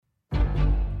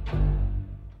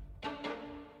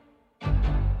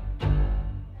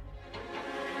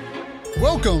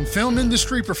Welcome, film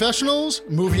industry professionals,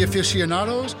 movie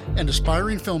aficionados, and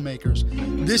aspiring filmmakers.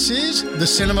 This is the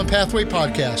Cinema Pathway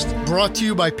Podcast, brought to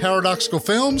you by Paradoxical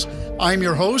Films. I'm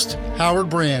your host,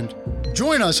 Howard Brand.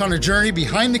 Join us on a journey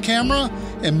behind the camera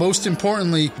and, most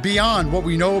importantly, beyond what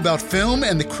we know about film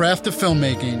and the craft of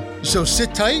filmmaking. So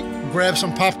sit tight, grab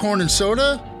some popcorn and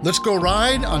soda. Let's go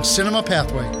ride on Cinema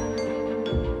Pathway.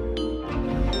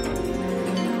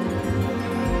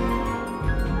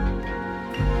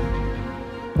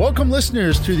 Welcome,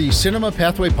 listeners, to the Cinema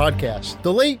Pathway Podcast.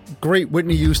 The late, great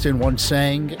Whitney Houston once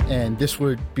sang, and this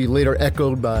would be later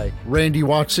echoed by Randy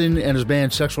Watson and his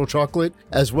band Sexual Chocolate,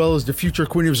 as well as the future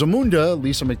Queen of Zamunda,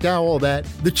 Lisa McDowell, that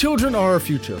the children are our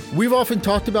future. We've often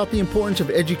talked about the importance of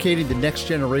educating the next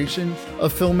generation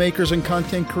of filmmakers and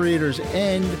content creators,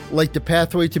 and like the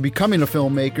pathway to becoming a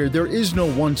filmmaker, there is no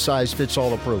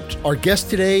one-size-fits-all approach. Our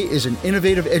guest today is an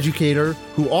innovative educator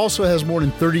who also has more than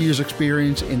 30 years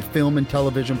experience in film and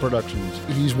television productions.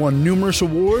 He's won numerous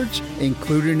awards,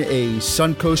 including a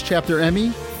Suncoast Chapter Emmy,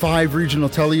 5 Regional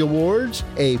Telly Awards,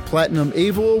 a Platinum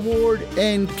AVO Award,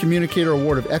 and Communicator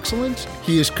Award of Excellence.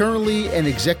 He is currently an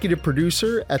executive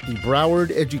producer at the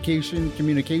Broward Education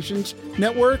Communications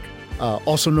Network,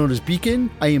 also known as Beacon.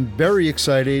 I am very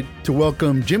excited to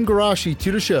welcome Jim Guaracsi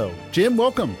to the show. Jim,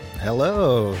 welcome.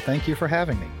 Hello. Thank you for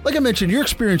having me. Like I mentioned, your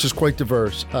experience is quite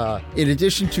diverse. In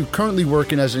addition to currently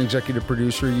working as an executive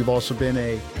producer, you've also been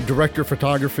a director of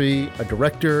photography, a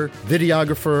director,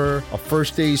 videographer, a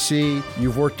first AC.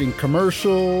 You've worked in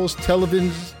commercials,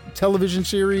 television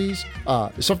series.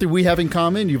 Something we have in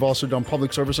common, you've also done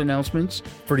public service announcements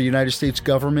for the United States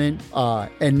government.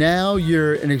 And now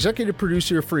you're an executive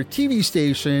producer for a TV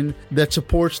station that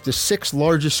supports the 6th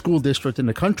largest school district in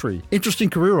the country. Interesting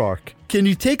career arc. Can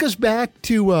you take us back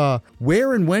to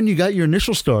where and when you got your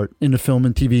initial start in the film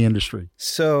and TV industry?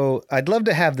 So I'd love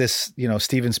to have this,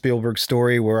 Steven Spielberg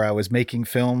story where I was making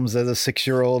films as a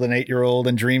 6-year-old and 8-year-old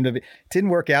and dreamed of it. Didn't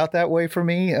work out that way for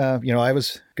me. I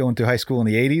was going through high school in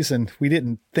the 80s and we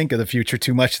didn't think of the future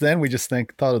too much then. We just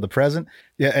thought of the present.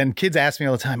 Yeah, and kids ask me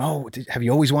all the time, have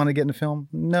you always wanted to get into film?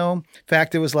 No. In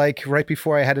fact, it was like right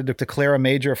before I had to declare a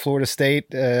major at Florida State.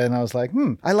 And I was like,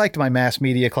 I liked my mass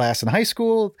media class in high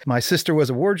school. My sister was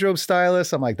a wardrobe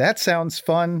stylist. I'm like, that sounds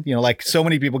fun. Like so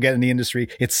many people get in the industry,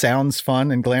 it sounds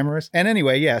fun and glamorous. And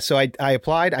anyway, yeah, so I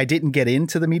applied. I didn't get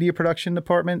into the media production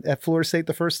department at Florida State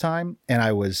the first time. And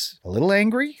I was a little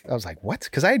angry. I was like, what?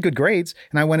 Because I had good grades.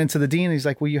 And I went into the dean and he's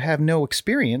like, well, you have no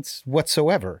experience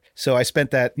whatsoever. So I spent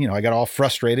that, I got all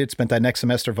frustrated, spent that next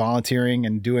semester volunteering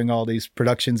and doing all these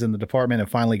productions in the department and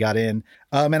finally got in.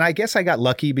 And I guess I got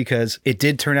lucky because it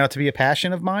did turn out to be a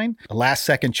passion of mine. A last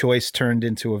second choice turned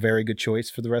into a very good choice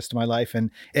for the rest of my life.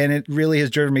 And it really has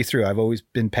driven me through. I've always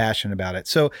been passionate about it.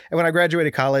 So when I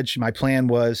graduated college, my plan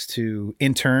was to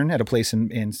intern at a place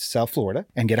in South Florida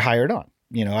and get hired on.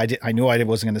 I knew I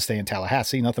wasn't going to stay in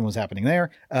Tallahassee. Nothing was happening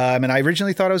there. And I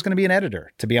originally thought I was going to be an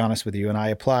editor, to be honest with you. And I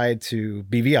applied to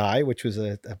BVI, which was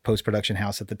a post-production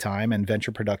house at the time, and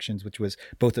Venture Productions, which was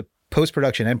both a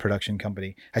post-production and production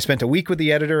company. I spent a week with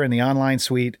the editor in the online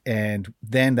suite. And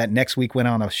then that next week went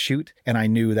on a shoot. And I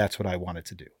knew that's what I wanted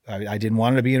to do. I didn't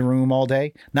want to be in a room all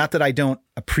day. Not that I don't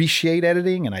appreciate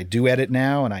editing, and I do edit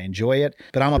now and I enjoy it,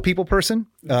 but I'm a people person.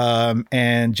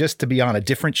 And just to be on a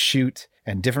different shoot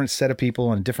and different set of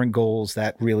people and different goals,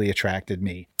 that really attracted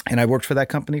me. And I worked for that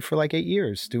company for like 8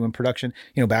 years doing production,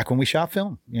 back when we shot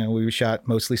film. We shot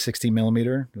mostly 60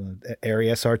 millimeter,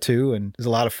 Arri SR2, and it was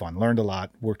a lot of fun. Learned a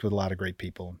lot, worked with a lot of great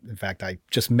people. In fact, I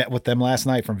just met with them last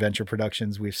night from Venture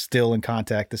Productions. We're still in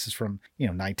contact. This is from,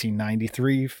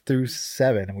 1993 through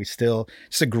 7. And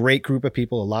just a great group of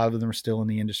people. A lot of them are still in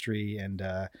the industry, and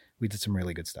we did some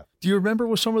really good stuff. Do you remember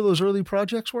what some of those early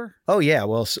projects were? Oh, yeah.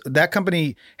 Well, that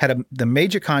company had the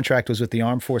major contract was with the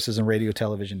Armed Forces and Radio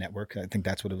Television Network. I think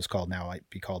that's what it was called now. It might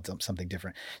be called something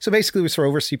different. So basically it was for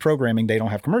overseas programming. They don't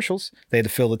have commercials. They had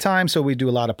to fill the time. So we do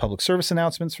a lot of public service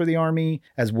announcements for the Army,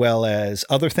 as well as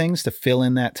other things to fill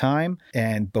in that time.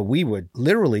 But we would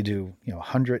literally do,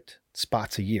 100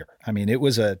 spots a year. I mean,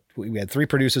 we had 3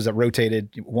 producers that rotated.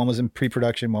 One was in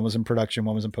pre-production, one was in production,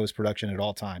 one was in post-production at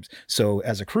all times. So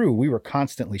as a crew, we were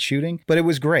constantly shooting, but it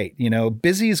was great.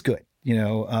 Busy is good.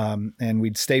 And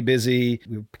we'd stay busy.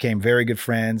 We became very good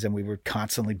friends, and we were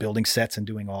constantly building sets and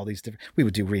doing all these different, we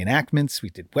would do reenactments. We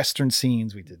did Western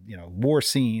scenes. We did, war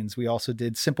scenes. We also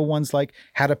did simple ones like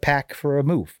how to pack for a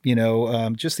move,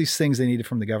 just these things they needed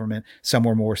from the government. Some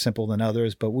were more simple than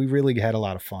others, but we really had a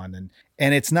lot of fun.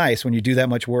 And it's nice when you do that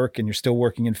much work and you're still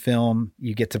working in film,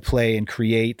 you get to play and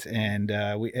create. And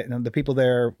the people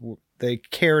there, they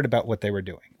cared about what they were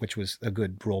doing, which was a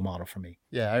good role model for me.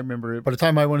 Yeah, I remember it. By the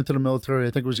time I went into the military,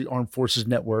 I think it was the Armed Forces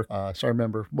Network. So I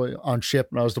remember on ship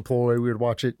when I was deployed, we would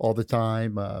watch it all the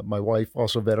time. My wife,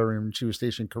 also a veteran, she was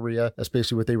stationed in Korea. That's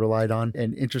basically what they relied on,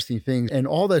 and interesting things. And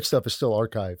all that stuff is still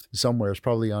archived somewhere. It's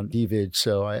probably on DVID.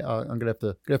 So I'm gonna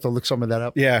have to look some of that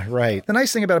up. Yeah, right. The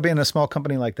nice thing about being in a small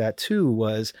company like that too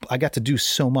was I got to do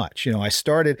so much.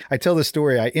 I tell this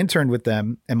story. I interned with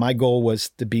them, and my goal was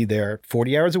to be there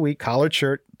 40 hours a week, collared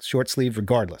shirt, short sleeve,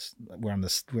 regardless. We're on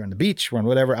the beach, we're on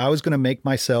whatever. I was going to make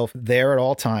myself there at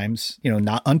all times,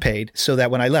 not unpaid, so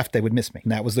that when I left, they would miss me.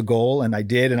 And that was the goal. And I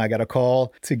did. And I got a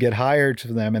call to get hired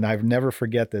to them. And I've never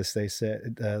forget this. They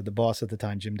said, the boss at the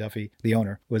time, Jim Duffy, the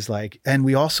owner, was like, and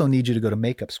we also need you to go to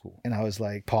makeup school. And I was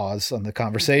like, pause on the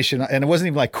conversation. And it wasn't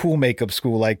even like cool makeup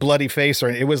school, like bloody face, or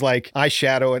it was like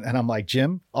eyeshadow. And I'm like,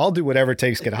 Jim, I'll do whatever it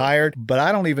takes to get hired, but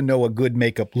I don't even know what good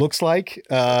makeup looks like.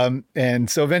 And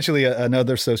so eventually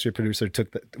another associate producer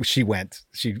she went.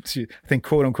 She I think,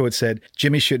 quote unquote, said,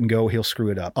 Jimmy shouldn't go. He'll screw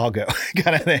it up. I'll go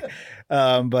kind of thing.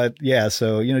 But yeah,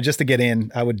 so, just to get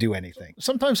in, I would do anything.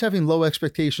 Sometimes having low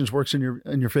expectations works in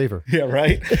your favor. Yeah,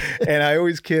 right. And I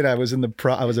always kid, I was a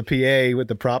PA with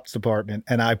the props department,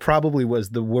 and I probably was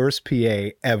the worst PA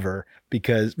ever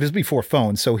because this was before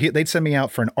phones. So they'd send me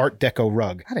out for an Art Deco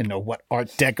rug. I didn't know what Art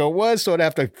Deco was, so I'd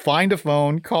have to find a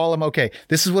phone, call them. Okay,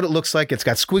 this is what it looks like. It's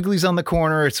got squigglies on the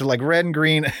corner. It's like red and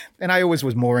green. And I always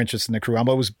was more interested in the crew. I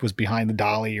always was behind the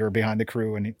dolly or behind the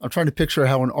crew. And I'm trying to picture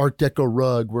how an Art Deco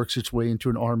rug works its way into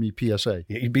an Army PSA.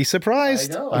 You'd be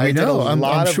surprised. I know. A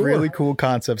lot of sure. really cool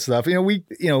concept stuff.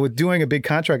 With doing a big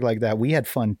contract like that, we had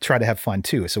fun, try to have fun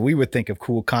too. So we would think of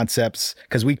cool concepts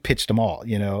because we pitched them all,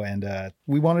 and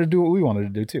we wanted to do what we wanted to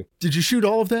do too. Did you shoot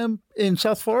all of them in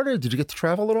South Florida? Did you get to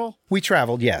travel at all? We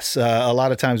traveled, yes. A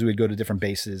lot of times we would go to different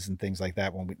bases and things like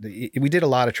that. When we did a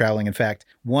lot of traveling. In fact,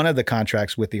 one of the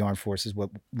contracts with the Armed Forces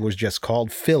was just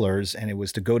called fillers, and it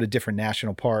was to go to different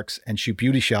national parks and shoot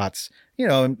beauty shots,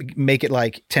 and make it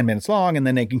like 10 minutes long, and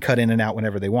then they can cut in and out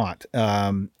whenever they want.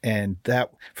 And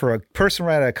that, for a person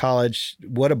right out of college,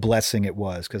 what a blessing it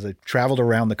was, because I traveled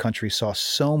around the country, saw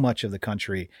so much of the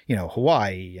country,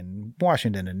 Hawaii and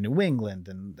Washington and New England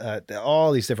and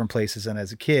all these different places. And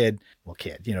as a kid,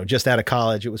 just out of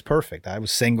college, it was perfect. I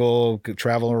was single, could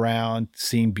travel around,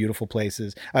 seeing beautiful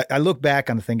places. I look back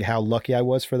and think how lucky I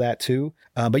was for that too.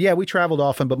 But yeah, we traveled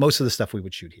often, but most of the stuff we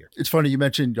would shoot here. It's funny you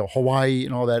mentioned Hawaii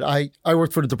and all that. I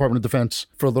worked for the Department of Defense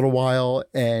for a little while,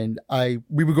 and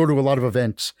we would go to a lot of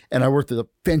events, and I worked with a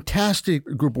fantastic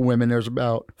group of women. There's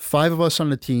about 5 of us on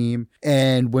the team.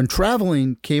 And when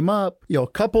traveling came up, a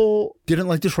couple didn't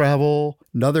like to travel.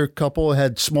 Another couple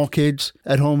had small kids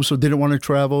at home, so didn't want to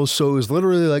travel. So it was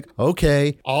literally like,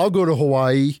 okay, I'll go to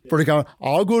Hawaii for the count.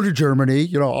 I'll go to Germany.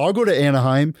 I'll go to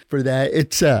Anaheim for that.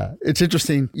 It's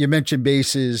interesting. You mentioned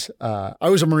bases. I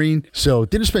was a Marine, so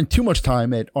didn't spend too much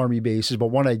time at Army bases, but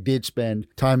one I did spend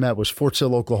time at was Fort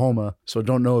Sill, Oklahoma. So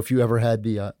don't know if you ever had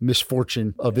the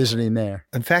misfortune of visiting there.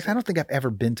 In fact, I don't think I've ever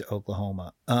been to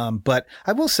Oklahoma. But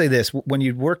I will say this, when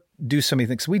you do so many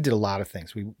things, we did a lot of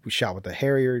things. We shot with the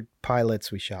Harrier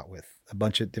pilots. We shot with a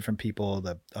bunch of different people.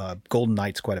 The Golden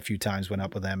Knights quite a few times, went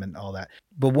up with them and all that.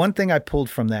 But one thing I pulled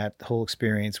from that whole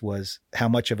experience was how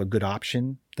much of a good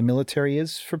option the military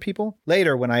is for people.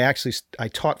 Later, when I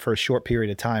taught for a short period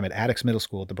of time at Attucks Middle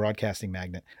School at the Broadcasting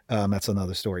Magnet. That's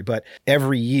another story. But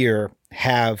every year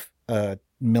have a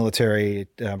military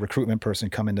recruitment person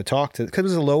come in to talk to, because it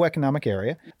was a low economic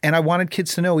area. And I wanted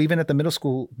kids to know, even at the middle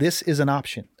school, this is an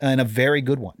option, and a very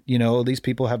good one. These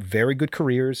people have very good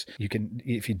careers. You can,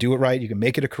 if you do it right, you can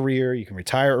make it a career. You can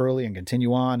retire early and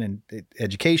continue on in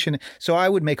education. So I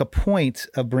would make a point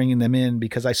of bringing them in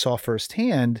because I saw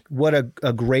firsthand what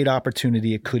a great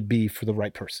opportunity it could be for the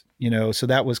right person. So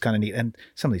that was kind of neat. And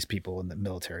some of these people in the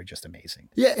military are just amazing.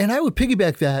 Yeah. And I would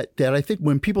piggyback that I think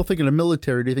when people think of the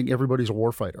military, they think everybody's a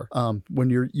warfighter. When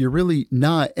you're really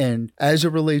not. And as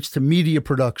it relates to media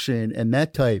production and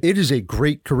that type, it is a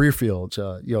great career field.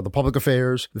 The public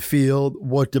affairs, the field,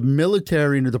 what the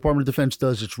military and the Department of Defense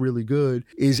does, it's really good,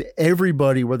 is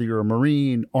everybody, whether you're a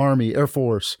Marine, Army, Air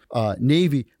Force,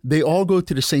 Navy, they all go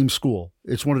to the same school.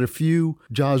 It's one of the few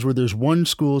jobs where there's one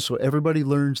school, so everybody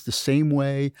learns the same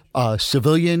way.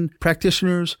 Civilian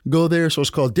practitioners go there, so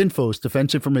it's called DINFOS,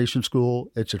 Defense Information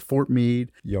School. It's at Fort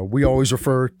Meade. We always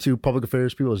refer to public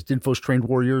affairs people as DINFOS trained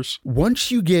warriors. Once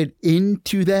you get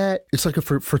into that, it's like a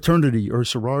fraternity or a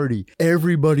sorority.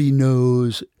 Everybody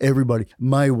knows everybody.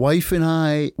 My wife and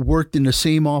I worked in the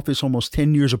same office almost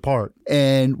 10 years apart.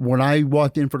 And when I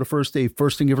walked in for the first day,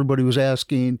 first thing everybody was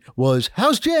asking was,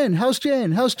 how's Jen? How's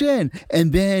Jen? How's Jen?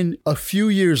 And then a few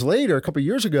years later, a couple of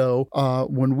years ago,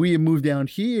 when we had moved down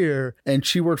here and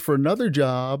she worked for another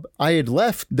job, I had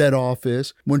left that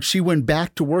office. When she went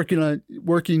back to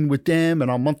working with them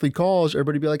and on monthly calls,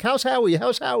 everybody would be like, how's Howie?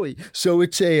 How's Howie? So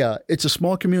it's a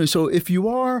small community. So if you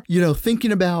are,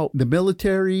 thinking about the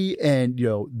military and,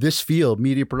 this field,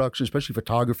 media production, especially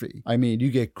photography, I mean,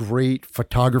 you get great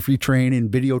photography training,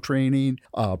 video training,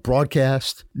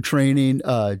 broadcast training.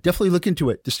 Definitely look into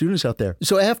it, the students out there.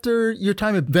 So after your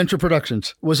time at Venture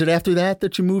Productions, was it after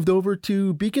that you moved over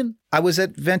to Beacon? I was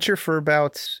at Venture for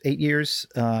about 8 years.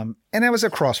 And I was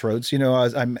at crossroads.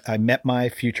 I met my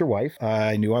future wife.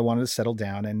 I knew I wanted to settle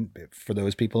down. And for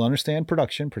those people who understand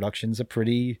production's a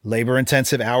pretty labor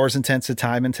intensive, hours intensive,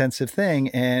 time intensive thing.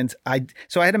 And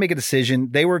so I had to make a decision.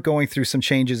 They were going through some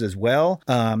changes as well.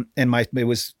 And it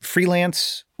was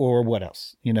freelance or what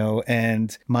else,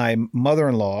 and my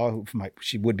mother-in-law,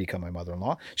 she would become my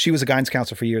mother-in-law. She was a guidance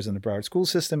counselor for years in the Broward school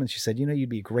system. And she said, you'd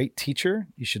be a great teacher.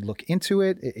 You should look into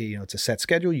it. It's a set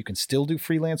schedule. You can still do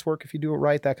freelance work if you do it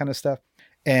right, that kind of stuff.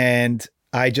 And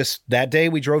that day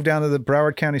we drove down to the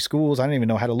Broward County schools. I didn't even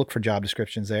know how to look for job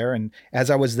descriptions there. And as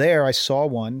I was there, I saw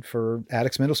one for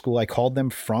Addicks Middle School. I called them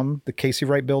from the Casey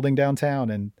Wright building downtown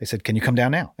and they said, can you come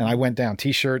down now? And I went down,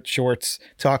 t-shirt, shorts,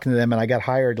 talking to them. And I got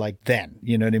hired like then,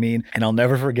 you know what I mean? And I'll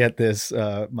never forget this.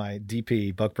 My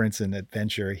DP, Buck Brinson at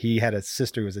Venture, he had a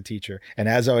sister who was a teacher. And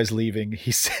as I was leaving,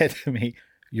 he said to me,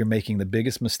 you're making the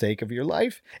biggest mistake of your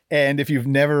life. And if you've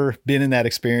never been in that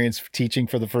experience teaching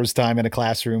for the first time in a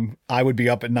classroom, I would be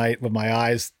up at night with my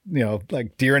eyes,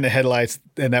 like deer in the headlights.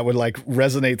 And that would like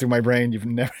resonate through my brain.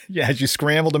 As you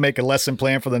scramble to make a lesson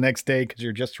plan for the next day, because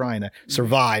you're just trying to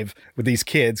survive with these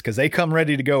kids, because they come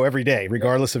ready to go every day,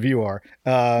 regardless of you are.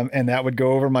 And that would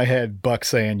go over my head, Buck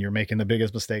saying, you're making the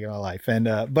biggest mistake of my life. And,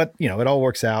 but it all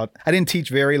works out. I didn't teach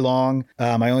very long.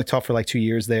 I only taught for like 2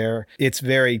 years there. It's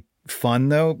very fun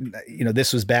though.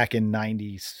 This was back in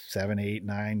 97, 8,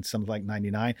 9, something like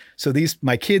 99. So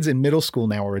my kids in middle school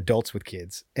now are adults with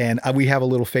kids. And we have a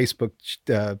little Facebook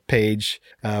page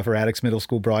for Addicks Middle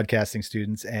School broadcasting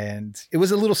students. And it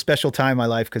was a little special time in my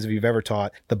life because if you've ever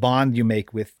taught, the bond you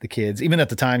make with the kids, even at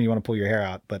the time you want to pull your hair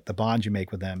out, but the bond you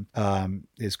make with them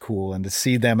is cool. And to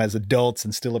see them as adults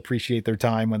and still appreciate their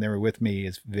time when they were with me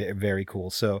is very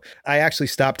cool. So I actually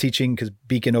stopped teaching because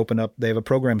Beacon opened up. They have a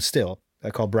program still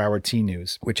called Broward Teen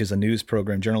News, which is a news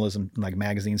program, journalism, like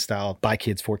magazine style, by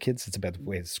kids, for kids. It's a better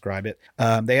way to describe it.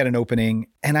 They had an opening,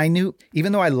 and I knew,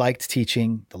 even though I liked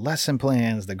teaching, the lesson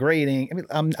plans, the grading,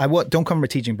 I don't come from a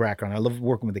teaching background. I love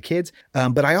working with the kids,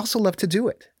 but I also love to do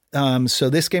it. So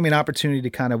this gave me an opportunity to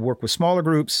kind of work with smaller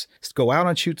groups, go out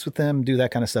on shoots with them, do that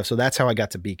kind of stuff. So that's how I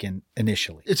got to Beacon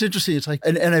initially. It's interesting. It's like,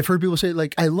 and I've heard people say,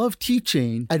 like, I love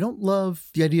teaching. I don't love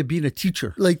the idea of being a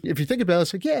teacher. Like, if you think about it,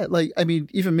 it's like, yeah, like, I mean,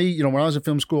 even me, when I was in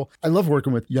film school, I love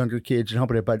working with younger kids and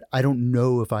helping it, but I don't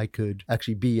know if I could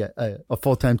actually be a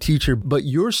full-time teacher. But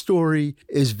your story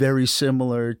is very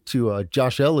similar to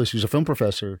Josh Ellis, who's a film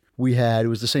professor we had. It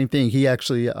was the same thing. He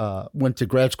actually went to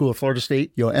grad school at Florida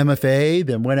State, MFA,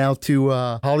 then went out to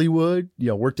Hollywood,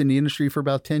 worked in the industry for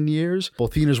about 10 years.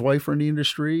 Both he and his wife were in the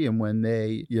industry. And when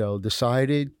they,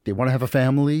 decided they want to have a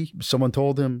family, someone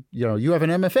told him, you have an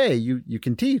MFA, you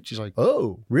can teach. He's like,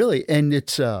 oh, really? And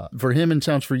it's, for him and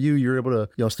sounds for you, you're able to,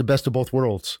 it's the best of both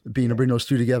worlds, being able to bring those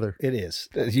two together. It is.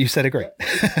 You said it great.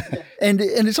 And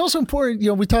it's also important,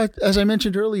 we talked, as I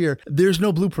mentioned earlier, there's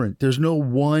no blueprint. There's no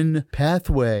one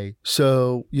pathway.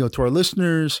 So, to our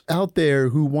listeners out there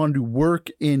who want to work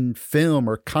in film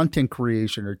or content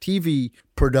creation or TV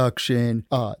production,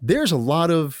 there's a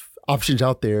lot of options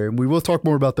out there, and we will talk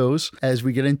more about those as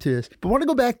we get into this. But I want to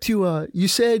go back to, you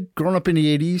said growing up in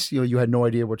the 80s, you had no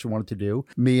idea what you wanted to do.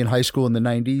 Me in high school in the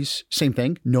 90s, same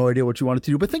thing, no idea what you wanted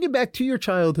to do. But thinking back to your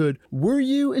childhood, were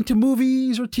you into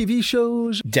movies or TV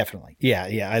shows? Definitely.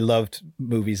 Yeah. I loved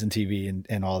movies and TV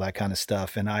and all that kind of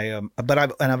stuff. And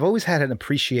I've always had an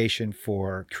appreciation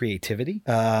for creativity.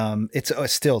 It's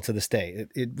still to this day,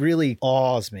 it really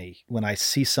awes me when I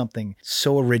see something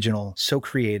so original, so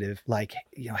creative, like,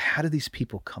 how do these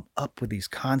people come up with these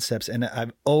concepts? And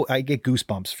I get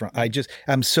goosebumps from,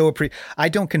 I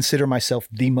don't consider myself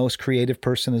the most creative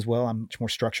person as well. I'm much more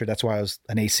structured. That's why I was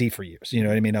an AC for years. You know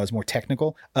what I mean? I was more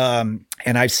technical. And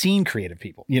I've seen creative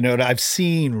people, I've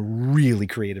seen really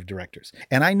creative directors.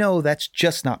 And I know that's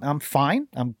just not, I'm fine.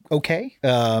 I'm okay.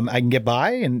 I can get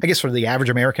by. And I guess for the average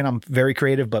American, I'm very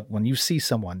creative. But when you see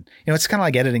someone, it's kind of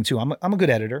like editing too. I'm a good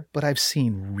editor, but I've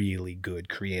seen really good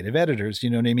creative editors. You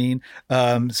know what I mean?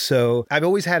 So I've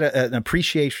always had an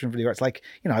appreciation for the arts. Like,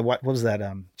 what was that?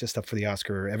 Just up for the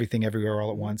Oscar, Everything Everywhere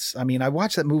All at Once. I mean, I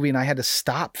watched that movie and I had to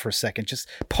stop for a second, just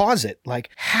pause it. Like,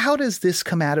 how does this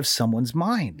come out of someone's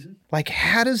mind? Like,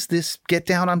 how does this get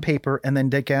down on paper and then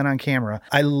get down on camera?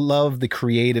 I love the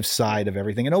creative side of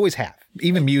everything and always have.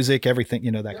 Even music, everything,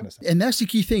 that kind of stuff. And that's the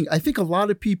key thing. I think a lot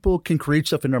of people can create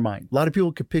stuff in their mind. A lot of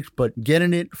people can pick, but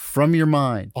getting it from your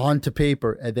mind onto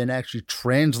paper and then actually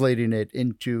translating it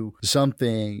into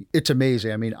something, it's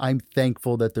amazing. I mean, I'm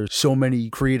thankful that there's so many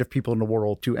creative people in the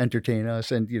world to entertain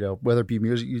us. And, whether it be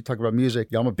music, you talk about music.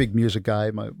 I'm a big music guy.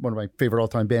 One of my favorite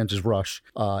all-time bands is Rush.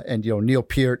 And Neil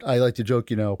Peart, I like to joke,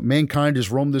 mankind has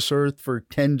roamed this earth for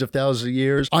tens of thousands of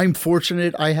years. I'm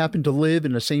fortunate I happen to live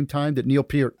in the same time that Neil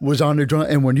Peart was on the drum.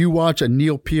 And when you watch a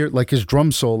Neil Peart, like his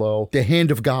drum solo, the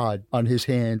hand of God on his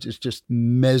hands is just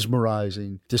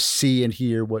mesmerizing to see and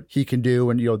hear what he can do.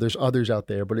 And, there's others out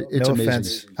there, but it's no amazing.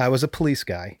 Offense. I was a Police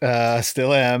guy.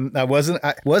 Still am. I wasn't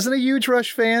a huge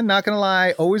Rush fan, not going to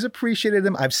lie. Always appreciated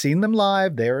them. I've seen them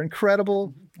live. They're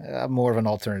incredible. I'm more of an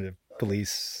alternative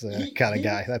Police kind of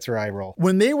guy. That's where I roll.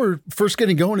 When they were first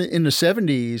getting going in the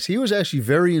 70s, he was actually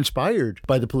very inspired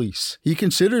by the Police. He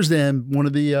considers them one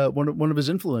of the one of his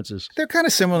influences. They're kind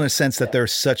of similar in the sense that they're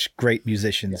such great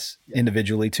musicians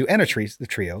individually too, and the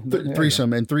trio.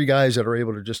 Threesome and three guys that are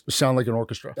able to just sound like an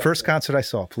orchestra. First concert I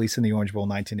saw, Police in the Orange Bowl,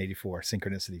 1984,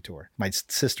 Synchronicity Tour. My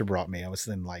sister brought me. I was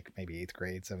in like maybe 8th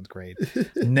grade, 7th grade.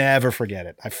 Never forget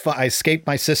it. I escaped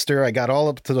my sister. I got all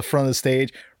up to the front of the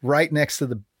stage, right next to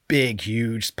the big,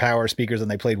 huge power speakers,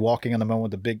 and they played Walking on the Moon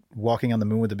with the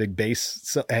big bass.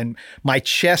 So, and my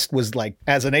chest was like,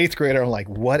 as an 8th grader, I'm like,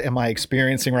 what am I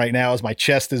experiencing right now as my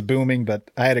chest is booming? But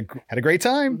I had a great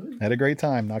time.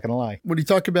 Not gonna lie. When you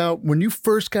talk about when you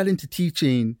first got into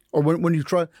teaching, or when you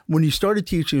started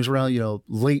teaching, it was around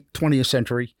late 20th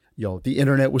century. The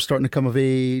internet was starting to come of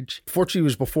age. Fortunately, it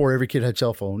was before every kid had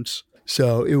cell phones.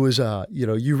 So it was,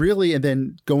 you really, and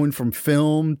then going from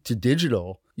film to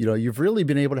digital, you've really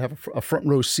been able to have a front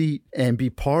row seat and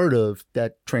be part of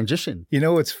that transition.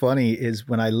 What's funny is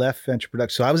when I left venture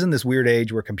production, so I was in this weird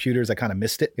age where computers, I kind of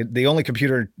missed it. The only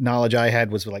computer knowledge I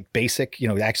had was like basic,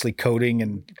 actually coding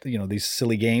and, these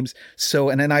silly games. So,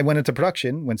 and then I went into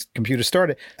production when computers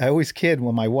started. I always kid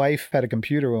when my wife had a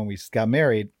computer when we got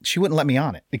married, she wouldn't let me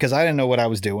on it because I didn't know what I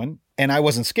was doing. And I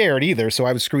wasn't scared either, so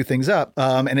I would screw things up.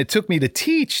 And it took me to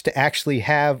teach to actually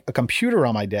have a computer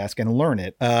on my desk and learn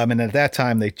it. And at that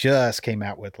time, they just came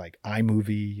out with like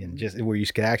iMovie and just where you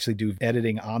could actually do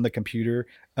editing on the computer.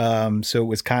 So it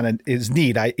was it's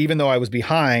neat. Even though I was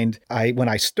behind, when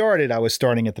I started, I was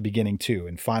starting at the beginning too.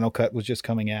 And Final Cut was just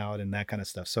coming out and that kind of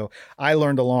stuff. So I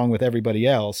learned along with everybody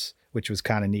else, which was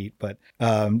kind of neat. But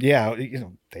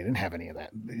they didn't have any of that.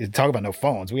 You talk about no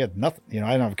phones. We had nothing. I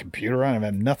didn't have a computer. I didn't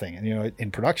have nothing. And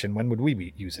in production, when would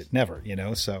we use it? Never.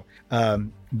 So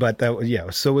but that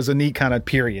was so it was a neat kind of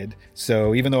period.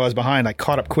 So even though I was behind, I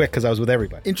caught up quick because I was with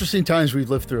everybody. Interesting times we've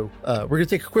lived through. We're going to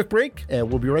take a quick break and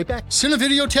we'll be right back.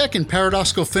 Cinevideotech and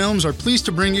Paradoxical Films are pleased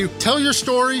to bring you Tell Your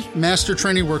Story Master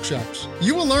Training Workshops.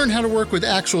 You will learn how to work with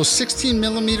actual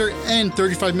 16mm and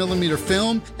 35mm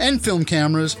film and film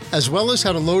cameras, as well as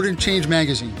how to load and change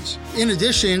magazines. In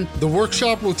addition, the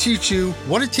workshop will teach you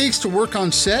what it takes to work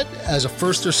on set as a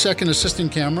first or second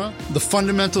assistant camera, the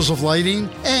fundamentals of lighting,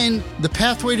 and the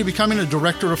pathway to becoming a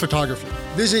director of photography.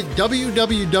 Visit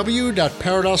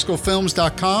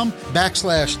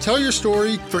www.paradoxicalfilms.com/tell your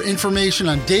story for information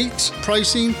on dates,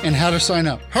 pricing, and how to sign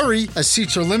up. Hurry, as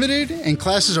seats are limited and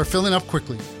classes are filling up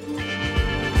quickly.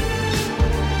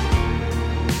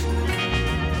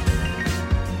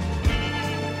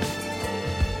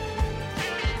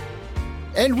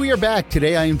 And we are back.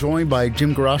 Today I am joined by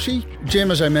Jim Guaracsi. Jim,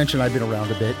 as I mentioned, I've been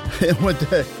around a bit.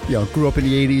 Grew up in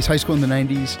the 80s, high school in the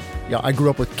 90s. I grew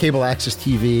up with cable access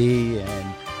TV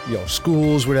and,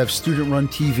 schools would have student-run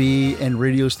TV and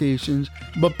radio stations.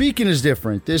 But Beacon is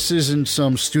different. This isn't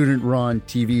some student-run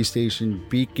TV station.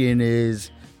 Beacon is,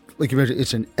 like you mentioned,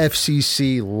 it's an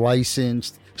FCC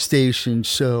licensed station.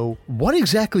 So what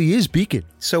exactly is Beacon?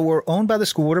 So we're owned by the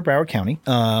School Board of Broward County.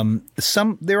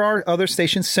 There are other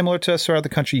stations similar to us throughout the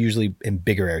country, usually in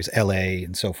bigger areas, LA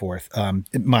and so forth.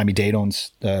 Miami-Dade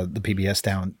owns the PBS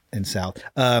down in South.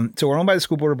 So we're owned by the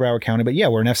School Board of Broward County, but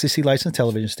we're an FCC licensed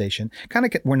television station.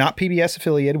 We're not PBS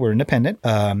affiliated. We're independent.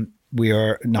 We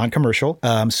are non-commercial.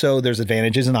 So there's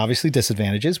advantages and obviously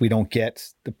disadvantages. We don't get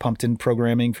the pumped-in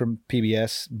programming from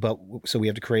PBS, so we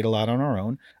have to create a lot on our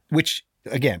own, which,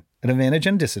 again, an advantage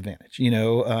and disadvantage.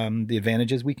 The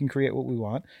advantage is we can create what we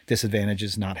want. Disadvantage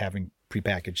is not having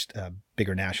prepackaged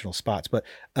bigger national spots. But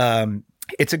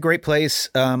It's a great place.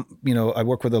 I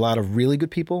work with a lot of really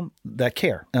good people that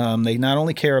care. They not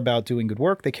only care about doing good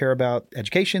work, they care about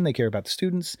education, they care about the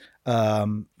students.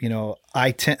 The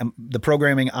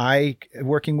programming I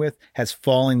working with has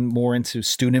fallen more into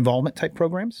student involvement type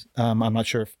programs. I'm not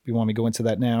sure if you want me to go into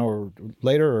that now or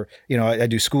later, or, I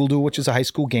do School Duel, which is a high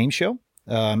school game show.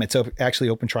 It's actually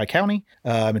open Tri-County.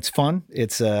 It's fun. We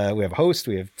have a host.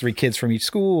 We have 3 kids from each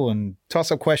school and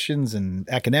toss-up questions and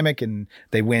academic, and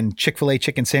they win Chick-fil-A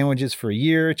chicken sandwiches for a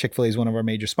year. Chick-fil-A is one of our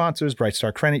major sponsors. Bright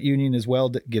Star Credit Union as well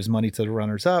that gives money to the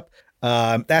runners-up.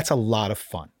 That's a lot of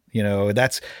fun.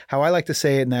 That's how I like to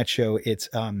say it in that show. It's,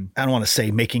 I don't want to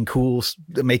say making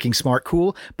smart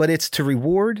cool, but it's to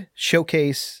reward,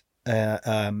 showcase,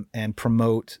 and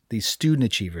promote these student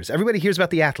achievers. Everybody hears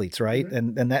about the athletes, right?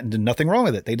 And nothing wrong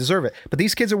with it. They deserve it. But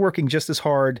these kids are working just as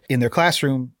hard in their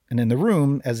classroom and in the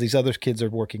room as these other kids are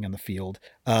working on the field.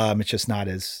 It's just not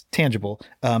as tangible.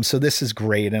 So this is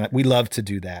great. And we love to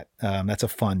do that. That's a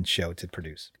fun show to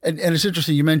produce. And it's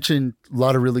interesting. You mentioned a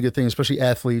lot of really good things, especially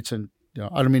athletes. And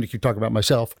I don't mean to keep talking about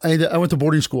myself. I went to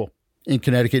boarding school in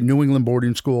Connecticut, New England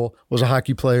boarding school, was a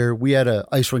hockey player. We had an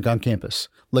ice rink on campus,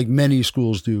 like many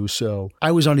schools do. So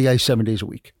I was on the ice 7 days a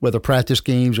week, whether practice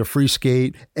games or free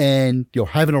skate, and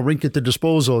having a rink at the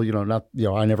disposal.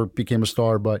 I never became a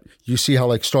star, but you see how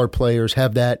like star players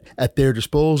have that at their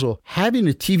disposal. Having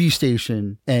a TV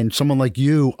station and someone like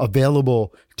you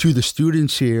available to the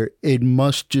students here, it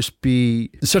must just be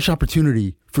such an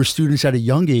opportunity for students at a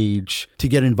young age to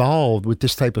get involved with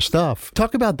this type of stuff.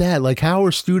 Talk about that. Like, how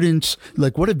are students,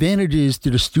 like, what advantages do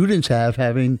the students have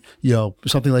having,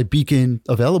 something like Beacon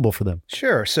available for them?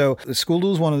 Sure. So the School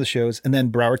Duel is one of the shows, and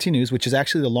then Broward Teen News, which is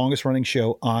actually the longest running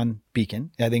show on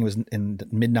Beacon. I think it was in the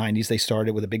mid-90s. They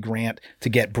started with a big grant to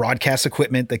get broadcast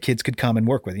equipment that kids could come and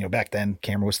work with. Back then,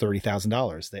 camera was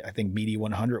 $30,000. I think Media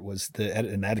 100 was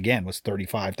and that again was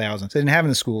 $35,000. So they didn't have it in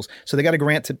the schools. So they got a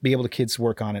grant to be able to kids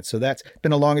work on it. So that's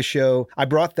been the longest show. I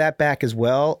brought that back as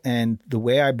well. And the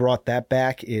way I brought that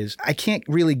back is I can't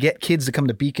really get kids to come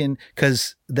to Beacon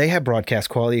because they have broadcast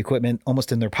quality equipment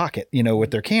almost in their pocket,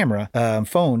 with their camera,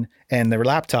 phone, and their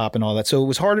laptop and all that. So it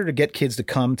was harder to get kids to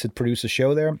come to produce a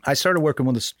show there. I started working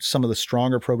with some of the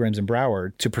stronger programs in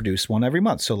Broward to produce one every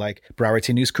month. So like Broward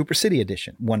Teen News Cooper City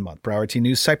edition, 1 month, Broward Teen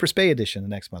News Cypress Bay edition the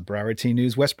next month, Broward Teen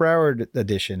News West Broward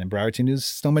edition, and Broward Teen News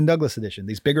Stoneman Douglas edition,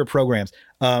 these bigger programs.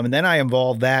 And then I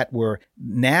involved that where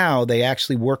now they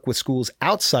actually work with schools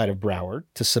outside of Broward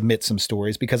to submit some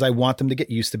stories because I want them to get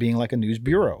used to being like a news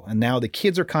bureau. And now the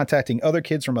kids are contacting other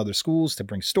kids from other schools to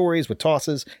bring stories with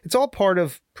tosses. It's all part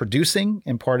of producing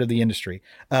and part of the industry.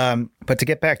 But to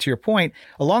get back to your point,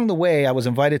 along the way, I was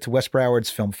invited to West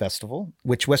Broward's Film Festival,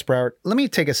 which West Broward, let me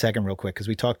take a second real quick because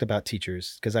we talked about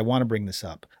teachers because I want to bring this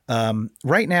up.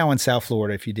 Right now in South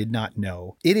Florida, if you did not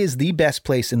know, it is the best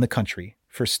place in the country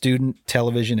for student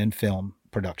television and film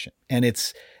production. And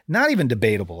it's not even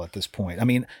debatable at this point. I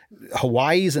mean,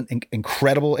 Hawaii is an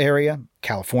incredible area.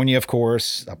 California, of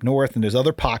course, up north, and there's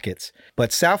other pockets.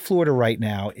 But South Florida right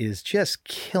now is just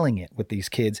killing it with these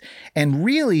kids. And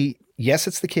really, yes,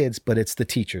 it's the kids, but it's the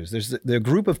teachers. There's the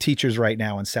group of teachers right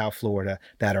now in South Florida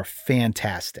that are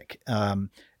fantastic.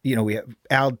 We have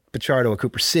Al Pichardo at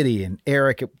Cooper City, and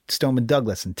Eric at Stoneman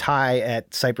Douglas, and Ty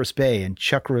at Cypress Bay, and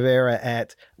Chuck Rivera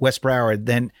at West Broward,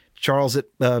 then Charles at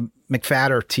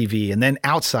McFadder TV. And then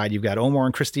outside, you've got Omar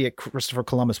and Christy at Christopher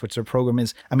Columbus, which their program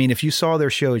is. I mean, if you saw their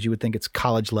shows, you would think it's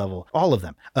college level, all of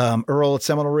them. Earl at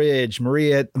Seminole Ridge,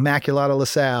 Maria at Immaculata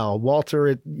LaSalle, Walter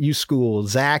at U School,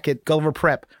 Zach at Gulliver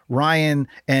Prep, Ryan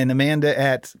and Amanda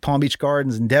at Palm Beach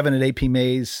Gardens, and Devin at AP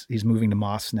Mays. He's moving to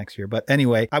Moss next year. But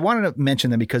anyway, I wanted to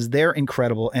mention them because they're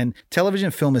incredible. And television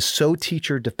and film is so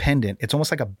teacher dependent. It's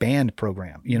almost like a band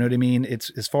program. You know what I mean? It's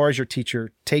as far as your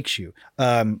teacher takes you.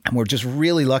 And we're just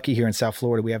really lucky here in South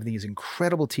Florida. We have these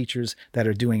incredible teachers that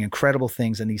are doing incredible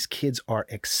things, and these kids are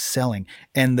excelling.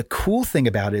 And the cool thing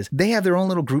about it is they have their own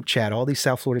little group chat. All these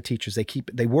South Florida teachers,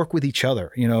 they work with each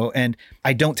other, and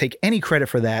I don't take any credit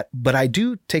for that, but I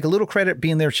do take a little credit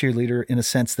being their cheerleader in a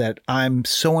sense that I'm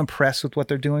so impressed with what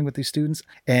they're doing with these students.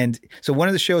 And so one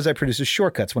of the shows I produce is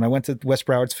Shortcuts. When I went to West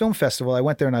Broward's Film Festival, I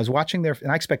went there and I was watching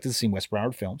and I expected to see West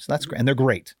Broward films. That's great. And they're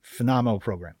great. Phenomenal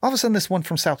program. All of a sudden, this one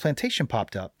from South Plantation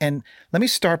popped up. And let me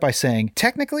start by saying,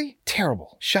 technically,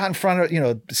 terrible. Shot in front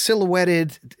of,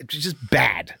 silhouetted, just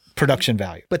bad. production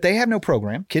value. But they have no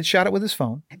program. Kid shot it with his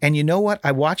phone. And you know what?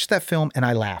 I watched that film and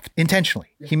I laughed intentionally.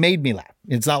 He made me laugh.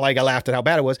 It's not like I laughed at how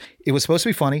bad it was. It was supposed to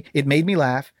be funny. It made me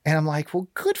laugh. And I'm like, well,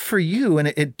 good for you. And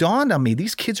it dawned on me,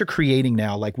 these kids are creating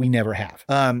now like we never have.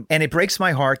 And it breaks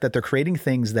my heart that they're creating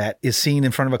things that is seen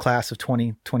in front of a class of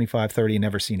 20, 25, 30 and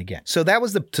never seen again. So that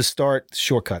was to start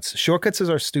Shortcuts. Shortcuts is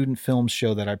our student film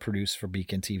show that I produce for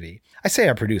Beacon TV. I say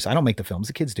I produce. I don't make the films.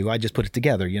 The kids do. I just put it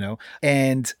together,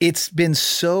 And it's been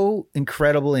so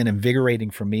incredible and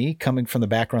invigorating for me, coming from the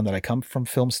background that I come from,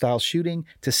 film style shooting,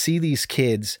 to see these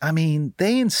kids. I mean,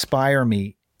 they inspire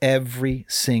me every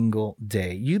single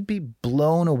day. You'd be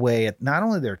blown away at not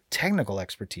only their technical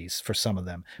expertise for some of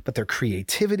them, but their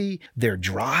creativity, their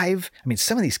drive. I mean,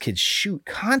 some of these kids shoot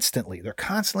constantly. They're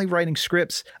constantly writing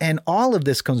scripts. And all of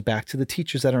this comes back to the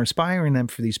teachers that are inspiring them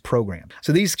for these programs.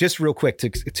 So these, just real quick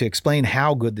to explain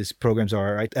how good these programs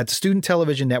are, right? At the Student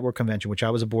Television Network Convention, which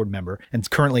I was a board member and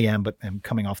currently am, but am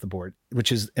coming off the board,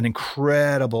 which is an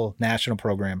incredible national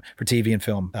program for TV and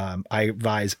film. I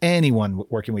advise anyone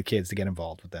working with kids to get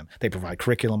involved with them. They provide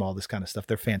curriculum, all this kind of stuff.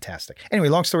 They're fantastic. Anyway,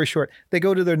 long story short, they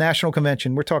go to their national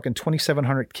convention. We're talking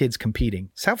 2,700 kids competing.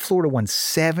 South Florida won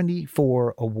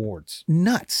 74 awards.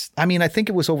 Nuts. I mean, I think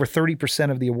it was over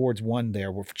 30% of the awards won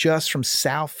there were just from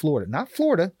South Florida. Not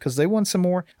Florida, because they won some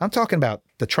more. I'm talking about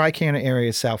the Tri-County area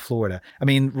of South Florida. I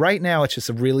mean, right now, it's just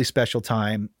a really special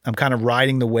time. I'm kind of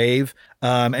riding the wave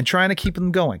and trying to keep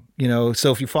them going.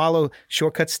 So if you follow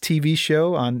Shortcuts TV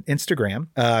show on Instagram,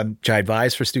 which I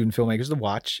advise for student filmmakers to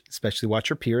watch, especially watch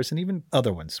your peers and even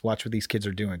other ones, watch what these kids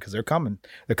are doing because they're coming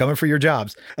for your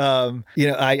jobs. I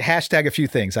hashtag a few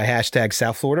things. I hashtag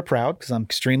South Florida Proud because I'm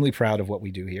extremely proud of what we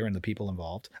do here and the people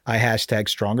involved. I hashtag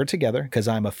Stronger Together because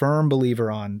I'm a firm believer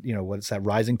on, what's that?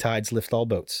 Rising tides lift all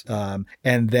boats.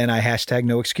 And then I hashtag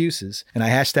No Excuses. And I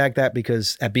hashtag that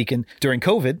because at Beacon during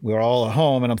COVID, we were all at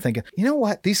home and I'm thinking, you know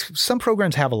what? Some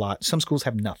programs have a lot. Some schools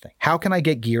have nothing. How can I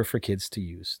get gear for kids to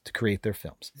use to create their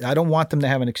films? I don't want them to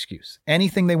have an excuse.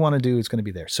 Anything they want to do is going to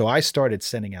be there. So I started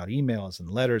sending out emails and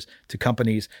letters to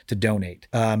companies to donate,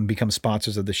 become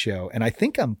sponsors of the show. And I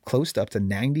think I'm close to up to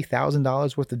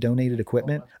 $90,000 worth of donated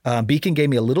equipment. Beacon gave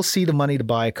me a little seed of money to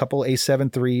buy a couple A7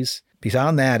 IIIs.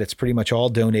 Beyond that, it's pretty much all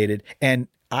donated. And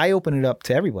I open it up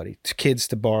to everybody, to kids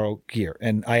to borrow gear.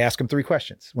 And I ask them 3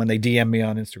 questions when they DM me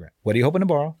on Instagram. What are you hoping to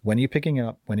borrow? When are you picking it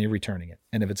up? When are you returning it?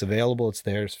 And if it's available, it's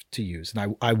theirs to use.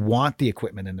 And I want the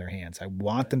equipment in their hands. I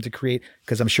want them to create,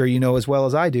 because I'm sure you know as well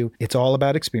as I do, it's all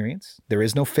about experience. There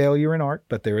is no failure in art,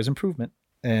 but there is improvement.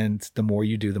 And the more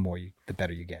you do, the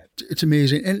better you get. It's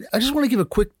amazing. And I just want to give a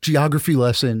quick geography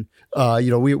lesson. We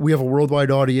have a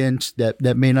worldwide audience that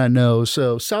may not know.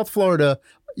 So South Florida,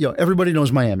 everybody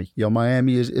knows Miami.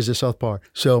 Miami is a South part.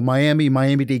 So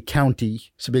Miami-Dade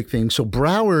County is a big thing. So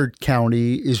Broward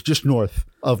County is just north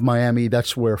of Miami.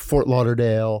 That's where Fort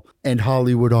Lauderdale and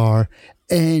Hollywood are.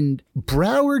 And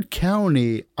Broward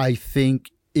County, I think,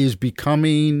 is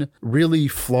becoming really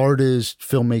Florida's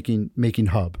filmmaking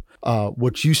hub.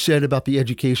 What you said about the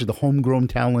education, the homegrown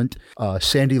talent,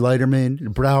 Sandy Leiterman,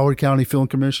 Broward County Film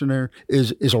Commissioner,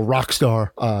 is a rock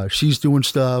star. She's doing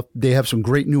stuff. They have some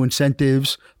great new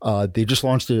incentives. They just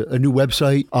launched a new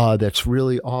website that's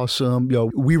really awesome.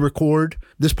 We record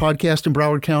this podcast in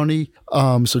Broward County,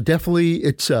 so definitely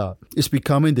it's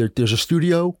becoming. There's a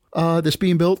studio that's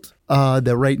being built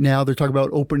that right now they're talking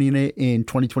about opening it in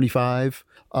 2025.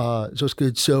 So it's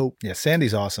good. So yeah,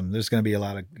 Sandy's awesome. There's going to be a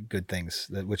lot of good things,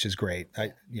 which is great.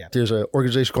 There's an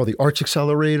organization called the Arts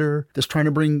Accelerator that's trying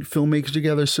to bring filmmakers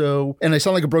together. So, and I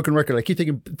sound like a broken record. I keep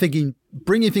thinking,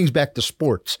 bringing things back to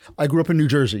sports. I grew up in New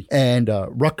Jersey, and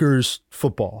Rutgers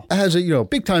football has a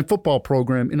big time football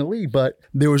program in the league, but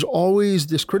there was always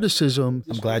this criticism.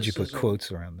 I'm glad you put quotes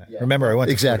around that. Yeah. Remember, I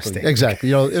went to Florida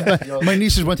State. My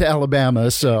nieces went to Alabama,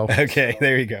 so okay,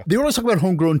 there you go. They always talk about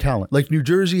homegrown talent. Like New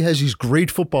Jersey has these great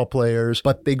football players,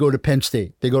 but they go to Penn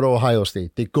State, they go to Ohio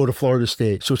State, they go to Florida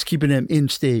State. So it's keeping them in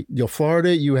state.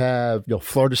 Florida, you have,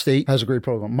 Florida State has a great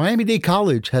program. Miami-Dade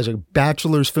College has a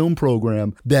bachelor's film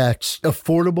program that's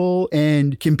affordable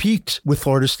and competes with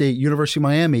Florida State, University of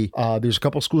Miami. There's a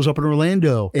couple schools up in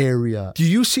Orlando area. Do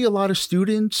you see a lot of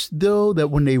students, though, that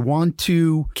when they want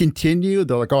to continue,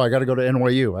 they're like, oh, I got to go to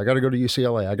NYU, I got to go to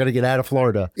UCLA, I got to get out of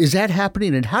Florida? Is that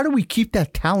happening? And how do we keep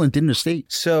that talent in the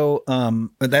state? So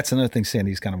that's another thing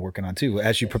Sandy's kind of working on too.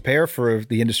 As you prepare for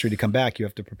the industry to come back, you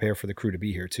have to prepare for the crew to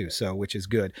be here too. So, which is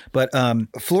good. But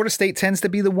Florida State tends to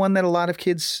be the one that a lot of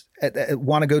kids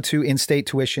want to go to in-state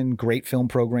tuition, great film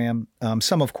program.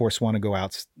 Some, of course, want to go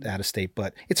out of state,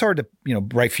 but it's hard to,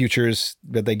 bright futures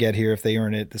that they get here if they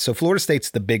earn it. So Florida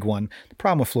State's the big one. The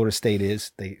problem with Florida State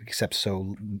is they accept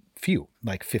so few,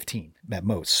 like 15 at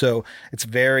most. So it's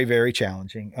very, very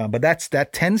challenging. But that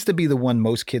tends to be the one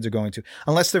most kids are going to,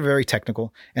 unless they're very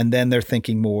technical. And then they're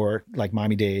thinking more like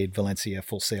Miami-Dade, Valencia,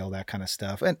 Full Sail, that kind of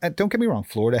stuff. And don't get me wrong,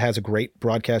 Florida has a great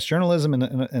broadcast journalism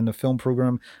and a film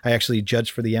program. I actually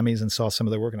judged for the Emmys and saw some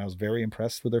of their work, and I was very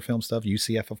impressed with their film stuff.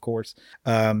 UCF, of course.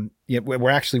 We're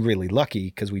actually really lucky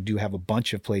because we do have a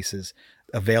bunch of places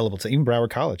available to, even Broward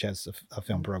College has a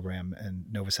film program, and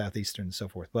Nova Southeastern and so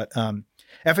forth. But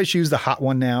FSU's the hot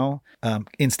one now,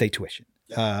 in-state tuition.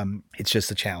 It's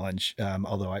just a challenge.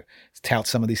 Although I tout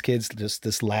some of these kids, just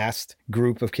this last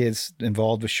group of kids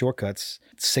involved with shortcuts,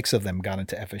 6 of them got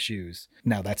into FSUs.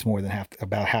 Now that's more than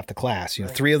about half the class.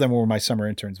 3 of them were my summer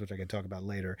interns, which I can talk about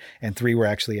later. And 3 were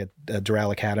actually at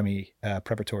Doral Academy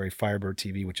Preparatory Firebird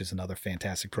TV, which is another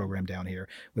fantastic program down here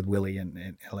with Willie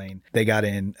and Elaine. They got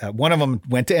in. One of them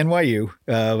went to NYU,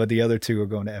 but the other 2 are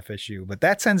going to FSU. But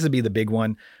that tends to be the big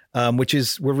one. Which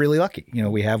is, we're really lucky.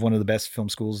 We have one of the best film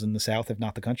schools in the South, if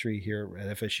not the country, here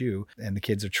at FSU. And the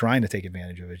kids are trying to take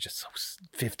advantage of it. It's just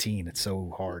 15. It's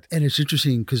so hard. And it's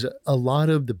interesting because a lot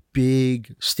of the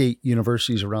big state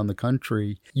universities around the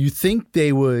country, you think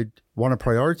they would want to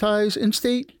prioritize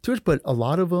in-state tuition, but a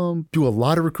lot of them do a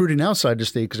lot of recruiting outside the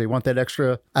state because they want that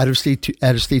extra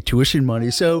out-of-state tuition money.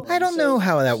 So I don't know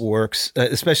how that works,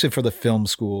 especially for the film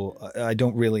school. I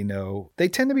don't really know. They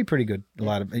tend to be pretty good.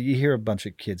 You hear a bunch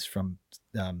of kids from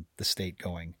the state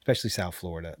going, especially South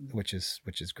Florida, which is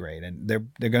great, and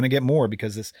they're going to get more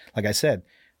because this, like I said,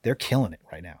 they're killing it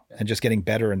right now and just getting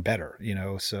better and better.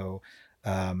 So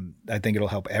I think it'll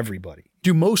help everybody.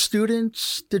 Do most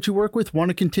students that you work with want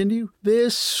to continue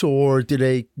this, or do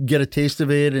they get a taste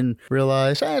of it and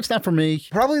realize, it's not for me?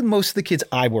 Probably most of the kids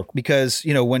I work, because,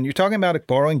 when you're talking about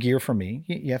borrowing gear from me,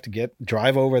 you have to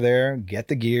drive over there, get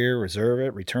the gear, reserve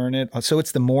it, return it. So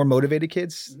it's the more motivated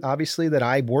kids, obviously, that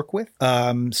I work with.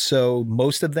 So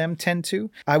most of them tend to.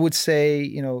 I would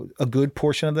say, a good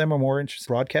portion of them are more interested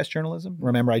in broadcast journalism.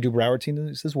 Remember, I do Broward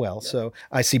News as well. Yeah. So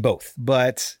I see both.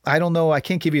 But I don't know. I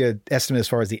can't give you an estimate as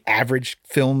far as the average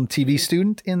film TV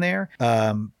student in there.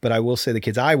 But I will say the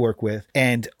kids I work with,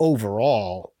 and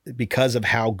overall, because of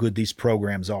how good these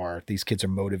programs are, these kids are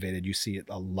motivated. You see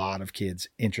a lot of kids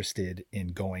interested in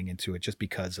going into it just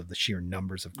because of the sheer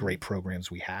numbers of great programs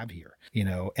we have here,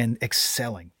 and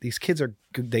excelling. These kids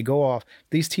they go off,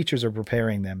 these teachers are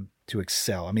preparing them to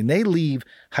excel. I mean, they leave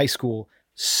high school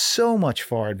so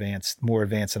much more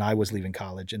advanced than I was leaving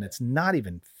college. And it's not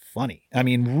even funny. I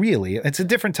mean, really, it's a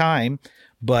different time,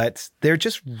 but they're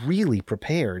just really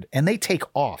prepared and they take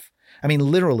off. I mean,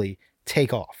 literally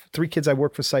take off. 3 kids I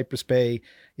work for Cypress Bay,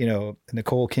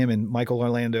 Nicole Kim and Michael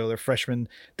Orlando, they're freshmen.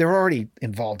 They're already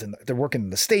involved they're working in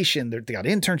the station. They got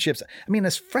internships. I mean,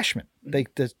 as freshmen,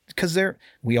 because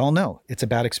we all know it's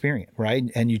about experience, right?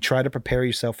 And you try to prepare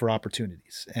yourself for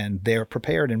opportunities, and they're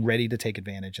prepared and ready to take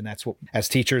advantage. And that's what, as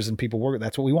teachers and people work,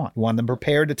 that's what we want. We want them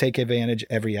prepared to take advantage of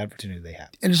every opportunity they have.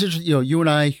 And it's interesting, you and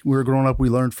I, we were growing up, we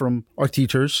learned from our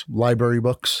teachers, library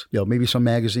books, maybe some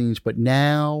magazines, but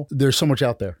now there's so much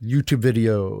out there. YouTube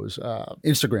videos,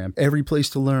 Instagram, every place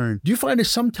to learn. Do you find that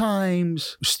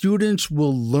sometimes students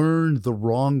will learn the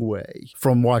wrong way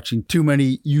from watching too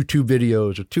many YouTube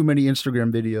videos or too many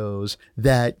Instagram videos,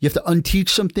 that you have to unteach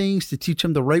some things to teach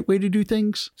them the right way to do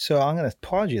things? So I'm going to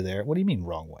pause you there. What do you mean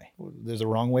wrong way? There's a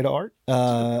wrong way to art?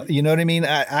 You know what I mean?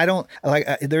 I don't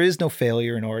there is no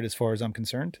failure in art as far as I'm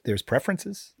concerned. There's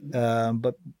preferences.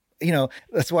 But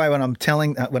that's why when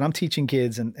I'm teaching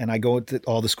kids and I go to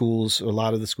all the schools, or a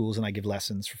lot of the schools, and I give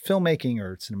lessons for filmmaking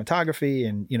or cinematography,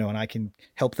 and I can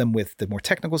help them with the more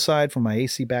technical side from my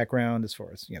AC background, as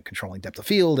far as, controlling depth of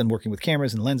field and working with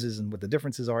cameras and lenses and what the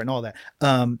differences are and all that.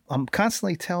 I'm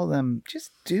constantly telling them,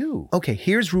 just do. Okay,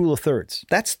 here's rule of thirds.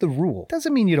 That's the rule.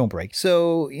 Doesn't mean you don't break.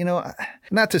 So,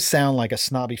 not to sound like a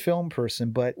snobby film person,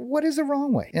 but what is the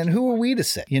wrong way? And who are we to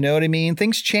say? You know what I mean?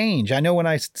 Things change. I know when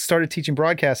I started teaching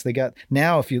broadcast,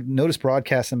 now, if you notice,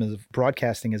 broadcasting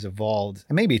has evolved,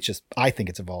 and maybe it's just, I think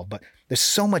it's evolved, but there's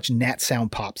so much nat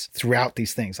sound pops throughout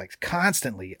these things, like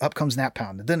constantly up comes nat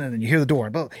pound, and then you hear the door.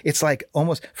 It's like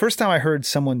almost, first time I heard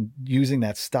someone using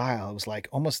that style, it was like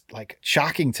almost like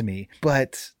shocking to me,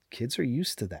 but kids are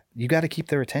used to that. You got to keep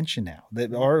their attention now.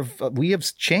 We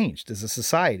have changed as a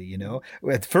society,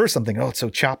 At first I'm thinking, it's so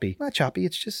choppy. Not choppy,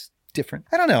 it's just different.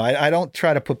 I don't know. I don't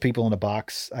try to put people in a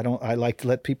box. I like to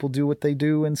let people do what they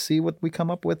do and see what we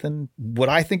come up with, and what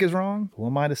I think is wrong. Who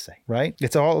am I to say, right?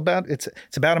 It's all about, it's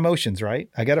about emotions, right?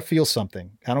 I got to feel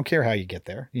something. I don't care how you get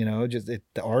there. The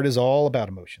art is all about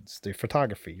emotions. The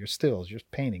photography, your stills, your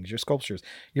paintings, your sculptures,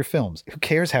 your films. Who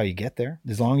cares how you get there?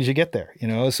 As long as you get there,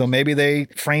 So maybe they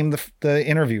frame the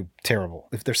interview terrible.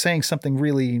 If they're saying something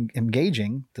really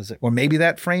engaging, or maybe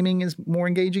that framing is more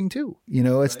engaging too.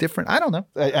 It's different. I don't know.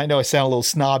 I know I sound a little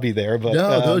snobby there, but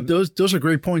no, those are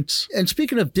great points. And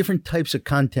speaking of different types of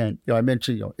content, I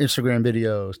mentioned Instagram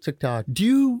videos, TikTok. Do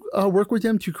you work with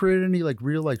them to create any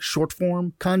real short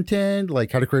form content,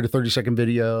 like how to create a 30-second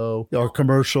video or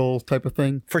commercial type of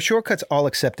thing? For Shortcuts, I'll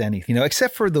accept anything,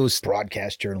 except for those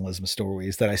broadcast journalism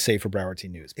stories that I say for Broward T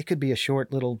News. It could be a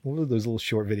short little, what were those little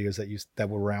short videos that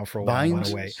were around for a while and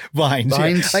went away? Vines.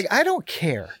 Yeah. I don't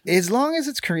care. As long as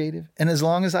it's creative and as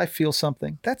long as I feel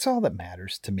something, that's all that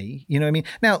matters to me. You know what I mean?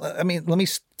 Now, let me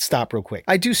stop real quick.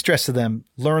 I do stress to them,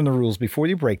 learn the rules before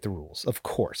you break the rules, of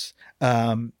course.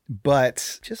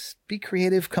 But just be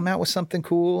creative, come out with something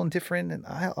cool and different, and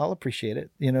I'll appreciate it.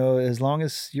 As long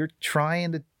as you're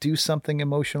trying to do something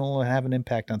emotional and have an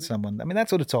impact on someone. I mean,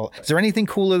 that's what it's all. Is there anything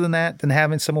cooler than that, than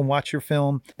having someone watch your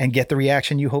film and get the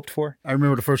reaction you hoped for? I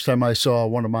remember the first time I saw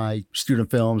one of my student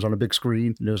films on a big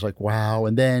screen, and it was like, wow.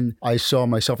 And then I saw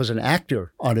myself as an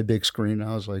actor on a big screen,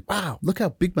 and I was like, wow, look how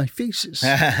big my face is.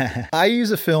 I use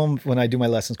a film when I do my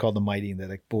lessons called The Mighty that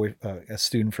a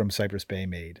student from Cypress Bay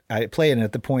made. I play it, and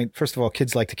at the point, first of all,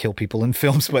 kids like to kill people in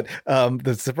films, but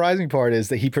the surprising part is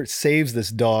that he saves this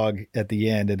dog at the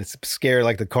end, and it's scary,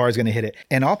 like the car is going to hit it.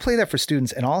 And I'll play that for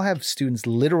students, and I'll have students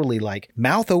literally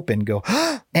mouth open go,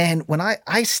 and when I'm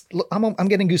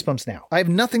getting goosebumps now. I have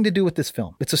nothing to do with this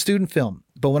film. It's a student film.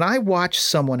 But when I watch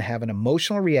someone have an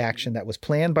emotional reaction that was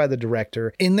planned by the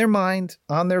director in their mind,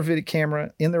 on their video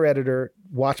camera, in their editor,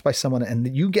 watched by someone,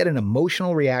 and you get an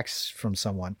emotional reaction from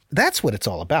someone, that's what it's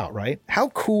all about, right? How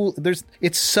cool.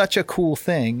 It's such a cool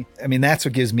thing. I mean, that's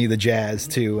what gives me the jazz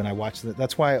too. And I watch that.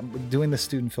 That's why I'm doing the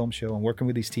student film show and working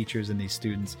with these teachers and these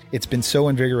students. It's been so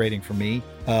invigorating for me,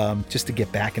 just to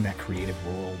get back in that creative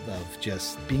world of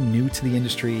just being new to the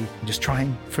industry and just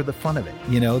trying for the fun of it.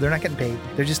 They're not getting paid.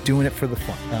 They're just doing it for the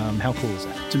fun. How cool is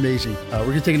that? It's amazing. We're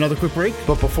going to take another quick break.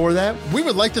 But before that, we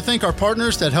would like to thank our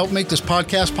partners that help make this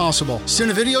podcast possible.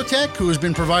 Cinevideotech, who has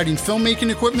been providing filmmaking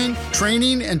equipment,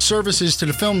 training, and services to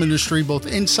the film industry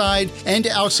both inside and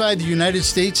outside the United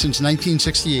States since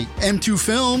 1968. M2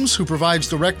 Films, who provides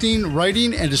directing,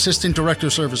 writing, and assistant director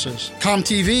services.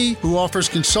 ComTV, who offers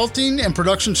consulting and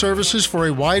production services for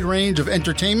a wide range of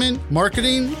entertainment,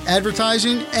 marketing,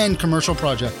 advertising, and commercial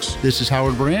projects. This is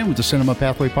Howard Brand with the Cinema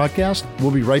Pathway Podcast.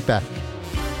 We'll be right back.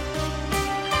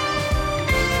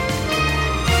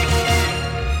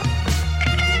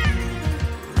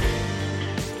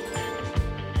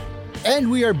 And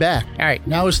we are back. All right,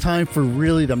 now it's time for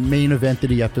really the main event of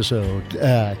the episode.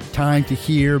 Time to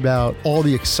hear about all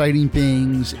the exciting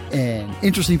things and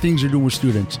interesting things you're doing with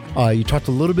students. You talked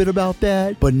a little bit about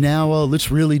that, but now let's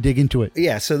really dig into it.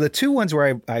 Yeah, so the two ones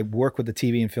where I work with the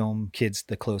TV and film kids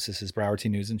the closest is Broward T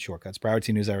News and Shortcuts. Broward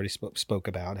T News I already spoke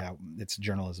about, how it's a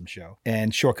journalism show,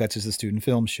 and Shortcuts is the student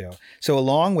film show. So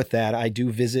along with that, I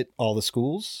do visit all the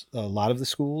schools, a lot of the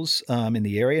schools in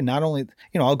the area. Not only,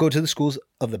 I'll go to the schools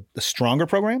of the stronger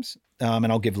programs, and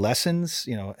I'll give lessons,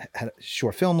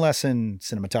 short film lesson,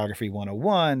 cinematography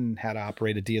 101, how to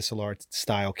operate a DSLR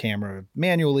style camera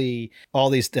manually,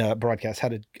 all these broadcasts, how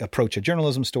to approach a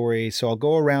journalism story. So I'll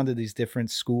go around to these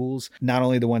different schools, not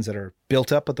only the ones that are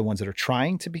built up, but the ones that are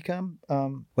trying to become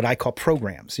what I call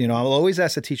programs. I'll always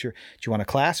ask the teacher, do you want a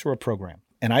class or a program?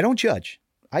 And I don't judge.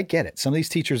 I get it. Some of these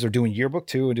teachers are doing yearbook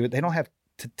too, and they don't have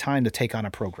time to take on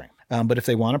a program. But if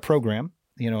they want a program,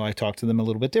 I talk to them a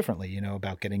little bit differently,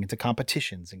 about getting into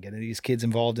competitions and getting these kids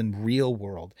involved in real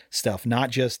world stuff,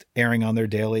 not just airing on their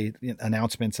daily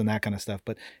announcements and that kind of stuff,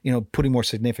 but, putting more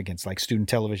significance, like Student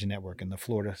Television Network and the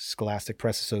Florida Scholastic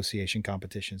Press Association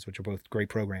competitions, which are both great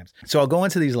programs. So I'll go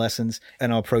into these lessons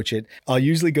and I'll approach it. I'll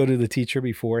usually go to the teacher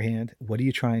beforehand. What are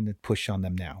you trying to push on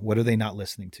them now? What are they not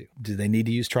listening to? Do they need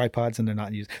to use tripods and they're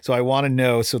not using? So I want to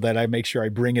know so that I make sure I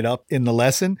bring it up in the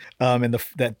lesson. And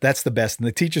that's the best. And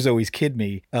the teachers always kid me.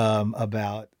 me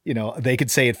about, they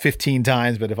could say it 15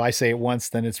 times, but if I say it once,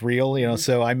 then it's real,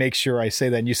 so I make sure I say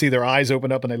that. And you see their eyes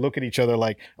open up and they look at each other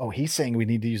like, oh, he's saying we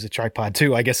need to use a tripod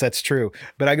too. I guess that's true.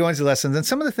 But I go into lessons, and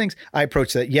some of the things I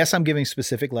approach that, yes, I'm giving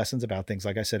specific lessons about things,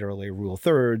 like I said earlier, rule of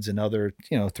thirds and other,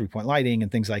 3-point lighting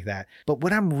and things like that. But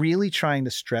what I'm really trying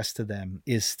to stress to them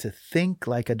is to think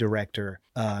like a director,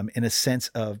 in a sense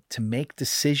of to make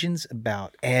decisions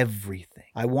about everything.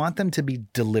 I want them to be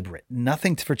deliberate,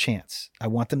 nothing for chance. I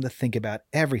want them to think about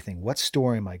everything. What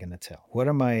story am I going to tell? What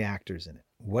are my actors in it?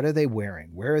 What are they wearing?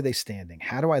 Where are they standing?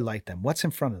 How do I light them? What's in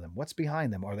front of them? What's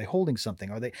behind them? Are they holding something?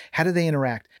 How do they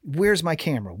interact? Where's my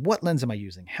camera? What lens am I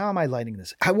using? How am I lighting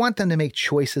this? I want them to make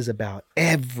choices about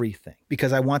everything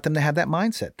because I want them to have that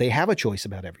mindset. They have a choice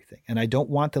about everything, and I don't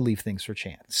want to leave things for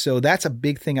chance. So that's a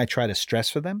big thing I try to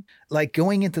stress for them. Like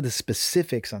going into the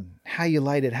specifics on how you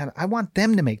light it, I want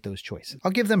them to make those choices. I'll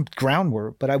give them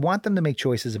groundwork, but I want them to make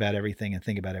choices about everything and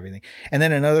think about everything. And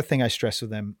then another thing I stress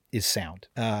with them is sound.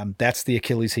 That's the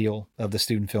Achilles heel of the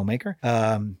student filmmaker.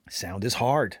 Sound is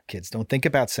hard. Kids don't think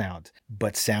about sound,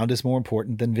 but sound is more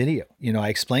important than video. I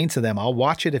explain to them, I'll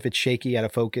watch it if it's shaky, out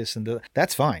of focus, and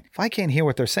that's fine. If I can't hear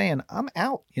what they're saying, I'm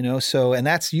out, and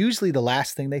that's usually the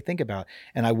last thing they think about.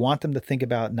 And I want them to think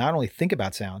about, not only think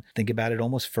about sound, think about it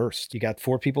almost first. You got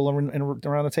 4 people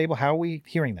around the table. How are we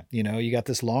hearing them? You got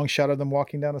this long shot of them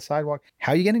walking down the sidewalk.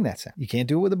 How are you getting that sound? You can't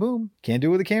do it with a boom. Can't do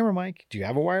it with a camera mic. Do you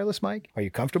have a wireless mic? Are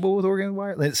you comfortable with organ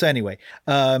wireless? So anyway,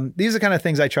 these are kind of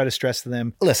things I try to stress to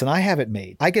them. Listen, I have it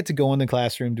made. I get to go in the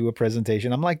classroom, do a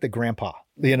presentation. I'm like the grandpa.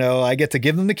 I get to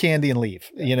give them the candy and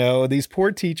leave. These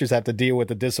poor teachers have to deal with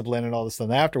the discipline and all this stuff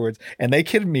afterwards. And they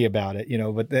kid me about it,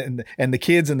 but then, and the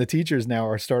kids and the teachers now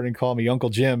are starting to call me Uncle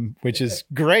Jim, which is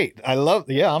great. I'm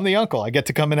the uncle. I get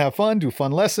to come and have fun, do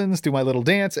fun lessons, do my little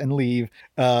dance and leave.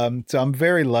 So I'm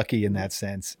very lucky in that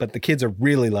sense. But the kids are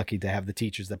really lucky to have the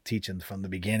teachers that teach them from the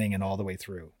beginning and all the way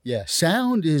through. Yeah.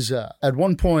 Sound is, at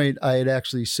one point I had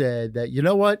actually said that, you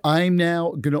know what? I'm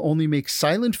now going to only make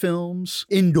silent films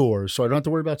indoors. So I don't have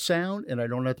to worry about sound and I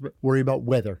don't have to worry about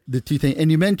weather. The two things. And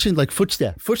you mentioned like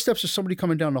footsteps. Footsteps of somebody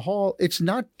coming down the hall. It's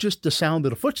not just the sound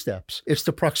of the footsteps. It's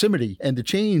the proximity and the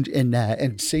change in that.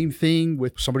 And same thing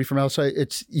with somebody from outside.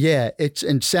 It's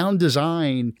in sound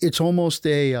design. It's almost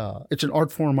it's an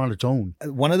art form on its own.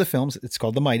 One of the films, it's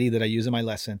called The Mighty, that I use in my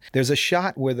lesson. There's a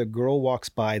shot where the girl walks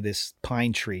by this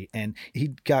pine tree and he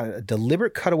got a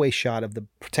deliberate cutaway shot of the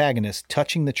protagonist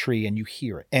touching the tree and you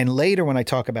hear it. And later when I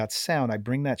talk about sound, I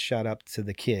bring that shot up to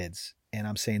the kids. And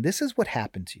I'm saying, this is what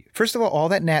happened to you. First of all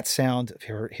that gnat sound of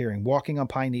hearing, walking on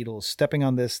pine needles, stepping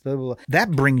on this, blah, blah, blah,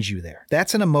 that brings you there.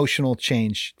 That's an emotional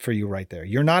change for you right there.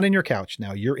 You're not in your couch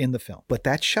now, you're in the film. But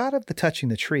that shot of the touching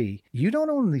the tree, you don't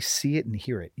only see it and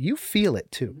hear it, you feel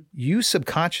it too. You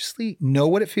subconsciously know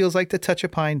what it feels like to touch a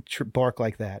pine bark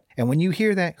like that. And when you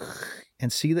hear that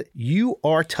and see that, you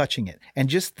are touching it. And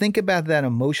just think about that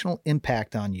emotional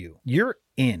impact on you. You're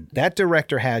in. That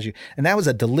director has you. And that was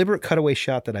a deliberate cutaway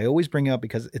shot that I always bring up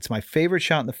because it's my favorite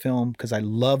shot in the film because I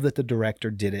love that the director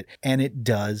did it. And it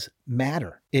does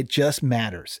matter. It just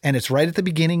matters. And it's right at the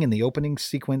beginning in the opening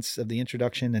sequence of the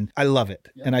introduction. And I love it.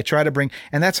 Yeah. And I try to bring,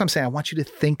 and that's what I'm saying. I want you to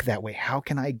think that way. How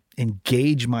can I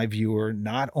engage my viewer,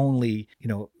 not only,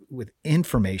 with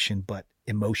information, but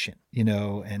emotion,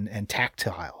 and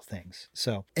tactile things.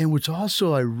 So, and what's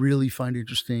also I really find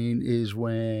interesting is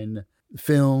when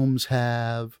films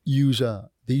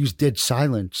they use dead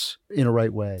silence in a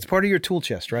right way. It's part of your tool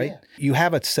chest, right? Yeah. You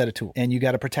have a set of tools and you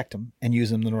got to protect them and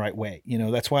use them in the right way.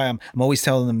 That's why I'm always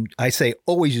telling them, I say,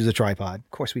 always use a tripod.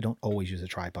 Of course, we don't always use a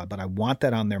tripod, but I want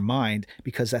that on their mind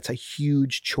because that's a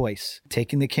huge choice.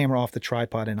 Taking the camera off the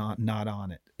tripod and not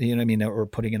on it. You know what I mean? Or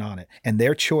putting it on it. And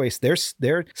their choice, their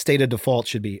state of default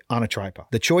should be on a tripod.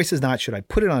 The choice is not, should I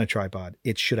put it on a tripod?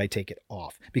 It's, should I take it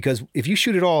off? Because if you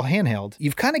shoot it all handheld,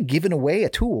 you've kind of given away a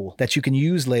tool that you can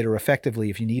use later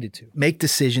effectively if you needed to. Make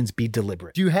decisions, be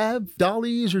deliberate. Do you have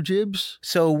dollies or jibs?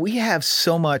 So we have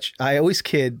so much. I always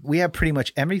kid, we have pretty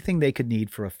much everything they could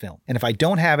need for a film. And if I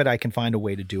don't have it, I can find a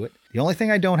way to do it. The only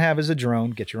thing I don't have is a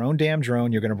drone. Get your own damn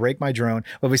drone. You're going to break my drone.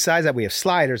 But besides that, we have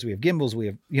sliders, we have gimbals, we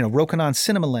have, Rokinon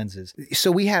cinema lenses. So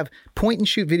we have point and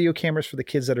shoot video cameras for the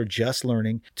kids that are just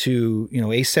learning to,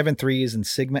 A7 IIIs and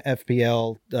Sigma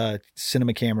FPL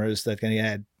cinema cameras that can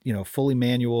add, fully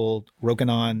manual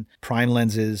Rokinon prime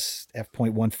lenses,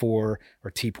 f.14 or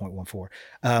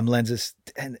t.14 lenses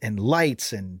and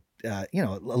lights and, a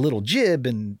little jib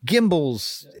and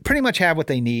gimbals. Pretty much have what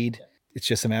they need. It's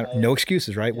just a matter, no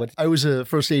excuses, right? Yeah. I was a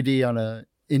first AD on a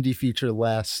indie feature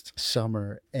last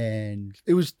summer, and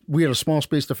we had a small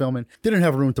space to film in. Didn't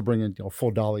have room to bring in,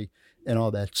 full dolly and all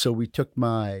that. So we took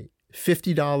my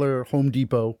 $50 Home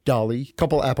Depot dolly,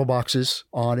 couple Apple boxes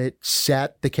on it,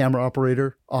 sat the camera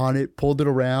operator on it, pulled it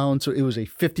around. So it was a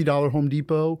 $50 Home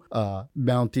Depot,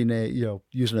 mounting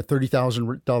using a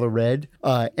 $30,000 red,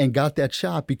 and got that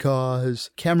shot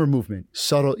because camera movement,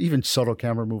 even subtle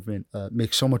camera movement,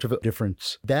 makes so much of a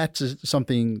difference. That's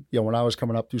something, when I was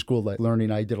coming up through school, like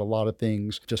learning, I did a lot of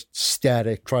things, just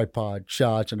static tripod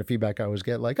shots, and the feedback I always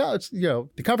get like, oh, it's,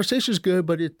 the conversation is good,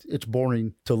 but it's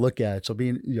boring to look at. So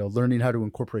learning how to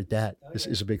incorporate that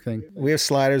is a big thing. We have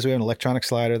sliders. We have an electronic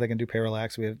slider that can do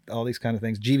parallax. We have all these kind of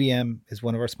things. GVM is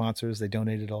one of our sponsors. They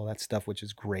donated all that stuff, which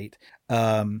is great.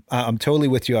 I'm totally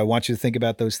with you. I want you to think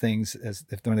about those things as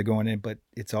if they're going in, but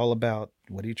it's all about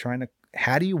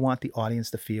how do you want the audience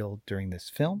to feel during this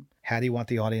film? How do you want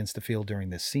the audience to feel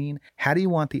during this scene? How do you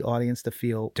want the audience to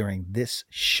feel during this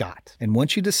shot? And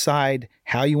once you decide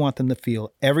how you want them to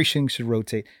feel, everything should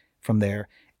rotate from there.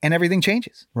 And everything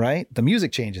changes, right? The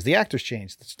music changes, the actors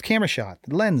change, the camera shot,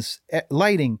 the lens,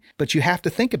 lighting. But you have to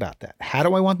think about that. How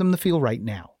do I want them to feel right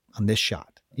now on this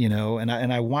shot? And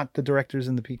I want the directors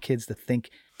and the kids to think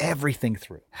everything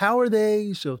through. How are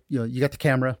they? So, you got the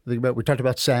camera. We talked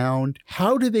about sound.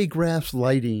 How do they grasp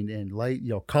lighting and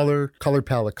color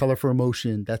palette, color for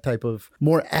emotion, that type of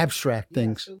more abstract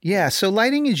things? Yeah. So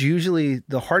lighting is usually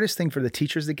the hardest thing for the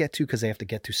teachers to get to because they have to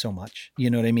get to so much. You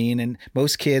know what I mean? And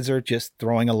most kids are just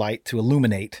throwing a light to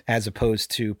illuminate as opposed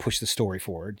to push the story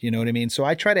forward. You know what I mean? So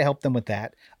I try to help them with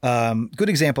that. Good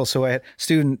example. So I had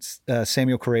students,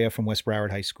 Samuel Correa from West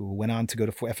Broward High School, went on to go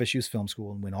to FSU's film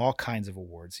school and win all kinds of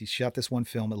awards. He shot this one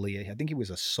film at Leah. I think he was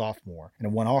a sophomore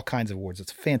and won all kinds of awards.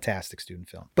 It's a fantastic student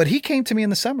film. But he came to me in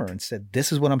the summer and said,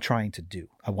 this is what I'm trying to do.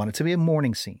 I want it to be a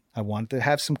morning scene. I want to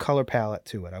have some color palette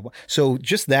to it. So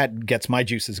just that gets my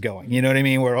juices going. You know what I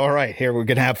mean? We're all right here. We're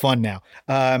going to have fun now.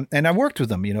 And I worked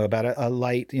with him, about a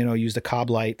light, used a cob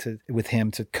light with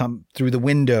him to come through the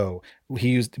window.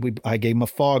 I gave him a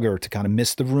fogger to kind of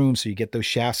mist the room so you get those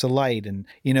shafts of light. And,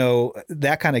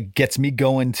 that kind of gets me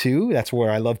going too. That's where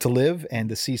I love to live and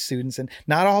to see students. And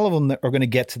not all of them are going to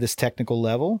get to this technical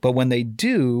level, but when they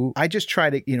do, I just try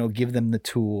to, give them the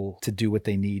tool to do what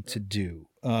they need to do.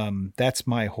 That's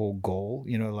my whole goal,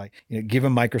 give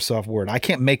them Microsoft Word. I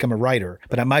can't make them a writer,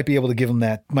 but I might be able to give them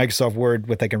that Microsoft Word,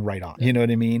 what they can write on, you know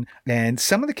what I mean? And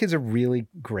some of the kids are really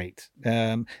great.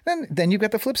 Then you've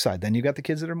got the flip side. Then you've got the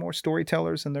kids that are more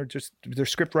storytellers and they're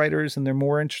script writers and they're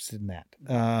more interested in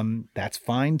that. That's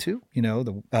fine too,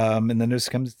 and then there's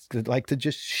comes that like to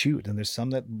just shoot. And there's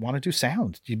some that want to do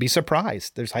sound. You'd be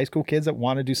surprised. There's high school kids that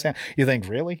want to do sound. You think,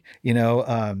 really?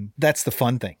 That's the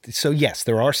fun thing. So yes,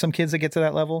 there are some kids that get to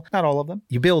that level. Not all of them.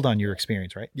 You build on your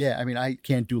experience, right? Yeah. I mean, I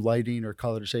can't do lighting or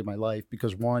color to save my life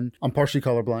because one, I'm partially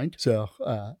colorblind. So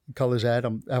colors add,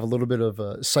 I have a little bit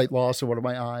of sight loss in one of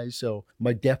my eyes. So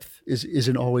my depth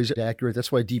isn't always accurate.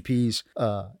 That's why DPs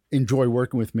enjoy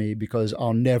working with me because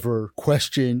I'll never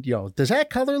question, does that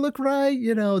color look right?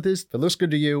 If it looks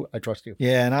good to you, I trust you.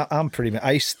 Yeah. And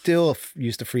I still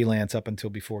used to freelance up until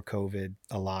before COVID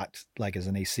a lot, like as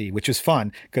an AC, which was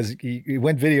fun because you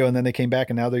went video and then they came back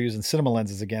and now they're using cinema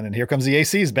lenses again. And here comes the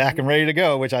ACs back and ready to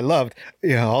go, which I loved,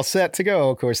 all set to go.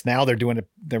 Of course, now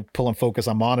they're pulling focus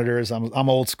on monitors. I'm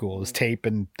old school. It's tape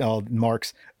and all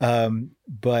marks.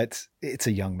 But it's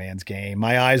a young man's game.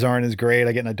 My eyes aren't as great.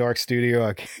 I get in a dark studio.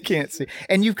 I can't see.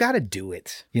 And you've got to do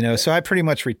it, So I pretty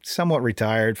much somewhat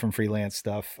retired from freelance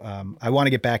stuff. I want to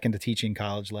get back into teaching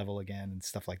college level again and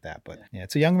stuff like that. But yeah,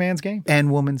 it's a young man's game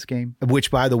and woman's game,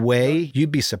 which by the way,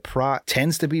 you'd be surprised,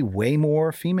 tends to be way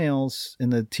more females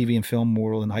in the TV and film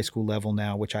world and high school level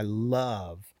now, which I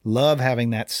love. Love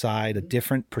having that side, a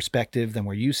different perspective than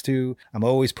we're used to. I'm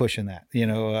always pushing that,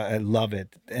 I love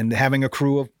it. And having a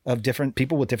crew of different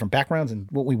people with different backgrounds and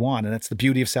what we want. And that's the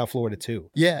beauty of South Florida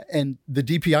too. Yeah. And the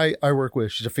DP I work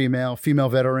with, she's a female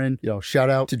veteran,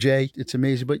 shout out to Jay. It's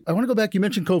amazing. But I want to go back. You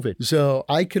mentioned COVID. So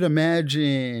I could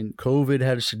imagine COVID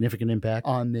had a significant impact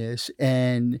on this.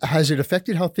 And has it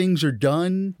affected how things are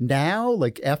done now,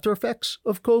 like after effects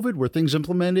of COVID? Were things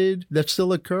implemented that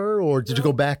still occur? Or did you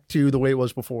go back to the way it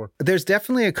was before? There's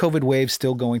definitely a COVID wave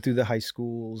still going through the high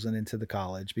schools and into the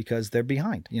college because they're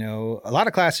behind. A lot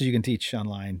of classes you can teach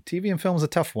online. TV and film is a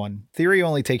tough one. Theory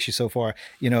only takes you so far.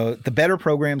 The better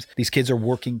programs, these kids are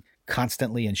working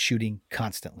constantly and shooting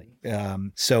constantly.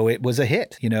 So it was a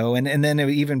hit, and then it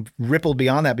even rippled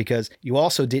beyond that because you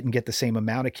also didn't get the same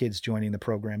amount of kids joining the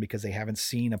program because they haven't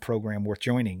seen a program worth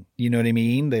joining. You know what I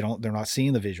mean? They're not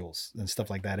seeing the visuals and stuff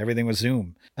like that. Everything was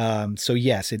Zoom. So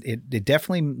yes, it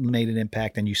definitely made an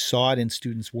impact and you saw it in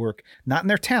students' work, not in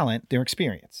their talent, their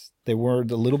experience. They were a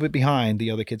little bit behind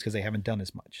the other kids because they haven't done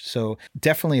as much. So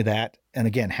definitely that. And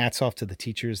again, hats off to the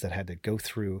teachers that had to go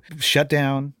through shut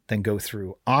down, then go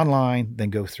through online, then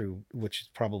go through, which is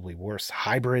probably worse,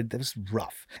 hybrid. That was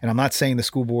rough. And I'm not saying the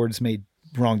school boards made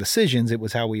wrong decisions. It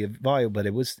was how we evaluated, but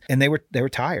it was, and they were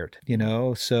tired,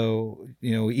 so,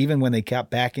 even when they got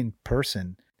back in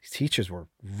person, these teachers were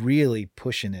really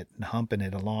pushing it and humping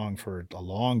it along for a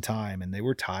long time, and they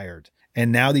were tired.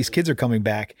 And now these kids are coming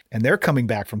back, and they're coming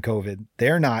back from COVID.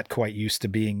 They're not quite used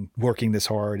to working this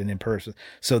hard and in person.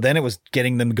 So then it was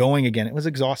getting them going again. It was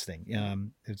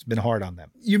exhausting. It's been hard on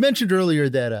them. You mentioned earlier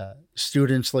that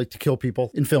students like to kill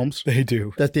people in films. They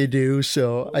do.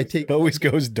 So It always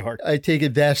goes dark. I take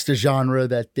it that's the genre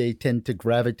that they tend to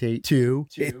gravitate to.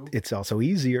 It's also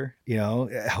easier.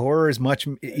 Horror is much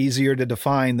easier to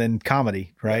define than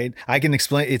comedy, right? I can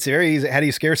explain. It's very easy. How do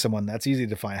you scare someone? That's easy to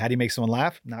define. How do you make someone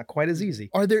laugh? Not quite as easy.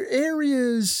 Are there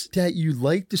areas that you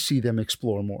like to see them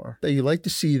explore more? That you like to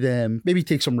see them maybe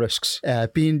take some risks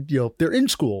at being, they're in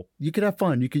school. You could have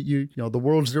fun. The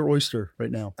world's their oyster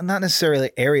right now. Not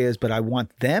necessarily areas, but I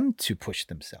want them to push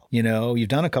themselves. You've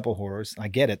done a couple horrors. I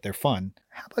get it. They're fun.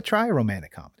 How about try a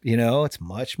romantic comedy? It's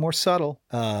much more subtle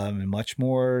and much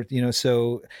more,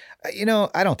 so,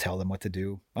 I don't tell them what to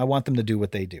do. I want them to do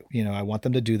what they do. I want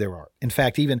them to do their art. In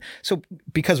fact,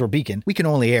 because we're Beacon, we can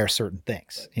only air certain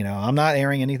things. I'm not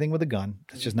airing anything with a gun.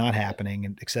 It's just not happening.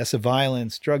 And excessive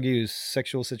violence, drug use,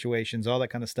 sexual situations, all that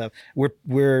kind of stuff.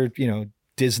 We're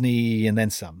Disney and then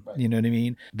some, you know what I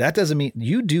mean? That doesn't mean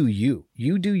you do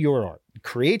your art,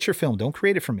 create your film. Don't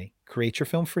create it for me. Create your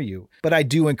film for you. But I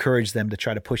do encourage them to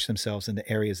try to push themselves into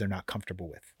areas they're not comfortable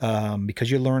with,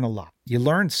 because you learn a lot. You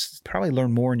probably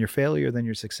learn more in your failure than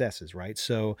your successes, right?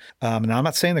 So, and I'm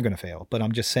not saying they're going to fail, but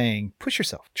I'm just saying push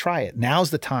yourself, try it.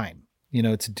 Now's the time,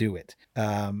 to do it.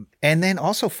 And then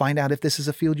also find out if this is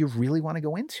a field you really want to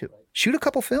go into. Shoot a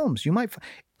couple films. You might,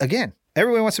 again,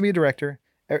 everyone wants to be a director.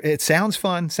 It sounds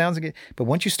fun, sounds good, but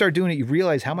once you start doing it, you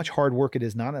realize how much hard work it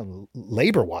is, not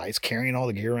labor-wise, carrying all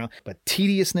the gear around, but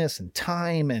tediousness and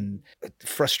time and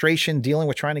frustration dealing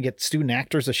with trying to get student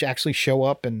actors to actually show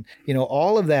up. And,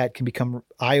 all of that can become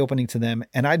eye-opening to them.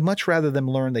 And I'd much rather them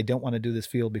learn they don't want to do this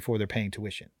field before they're paying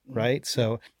tuition, right?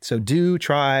 So do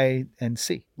try and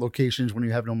see. Locations when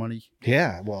you have no money.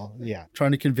 Yeah, well, yeah.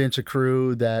 Trying to convince a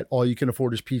crew that all you can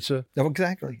afford is pizza. Oh,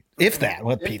 exactly. If that,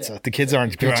 what pizza? The kids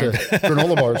aren't pizza.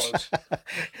 Granola bars.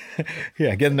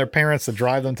 Yeah, getting their parents to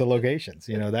drive them to locations,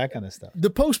 that kind of stuff. The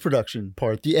post-production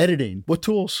part, the editing, what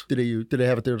tools do they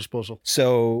have at their disposal?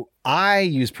 So I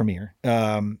use Premiere.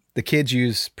 The kids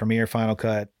use Premiere, Final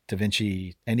Cut,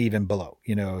 DaVinci, and even below,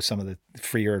 some of the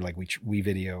freer, like we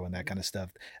video and that kind of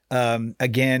stuff.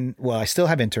 Again, I still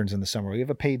have interns in the summer. We have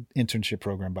a paid internship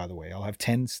program, by the way. I'll have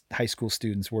 10 high school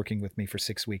students working with me for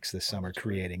 6 weeks this summer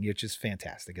creating, which is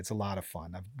fantastic. It's a lot of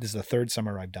fun. This is the third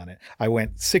summer I've done it. I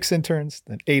went 6 interns,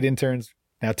 then 8 interns,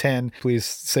 now 10. Please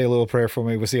say a little prayer for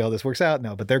me. We'll see how this works out.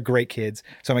 No, but they're great kids.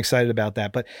 So I'm excited about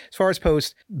that. But as far as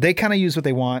post, they kind of use what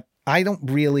they want. I'm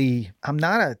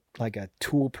not a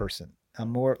tool person. I'm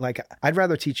more like, I'd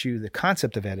rather teach you the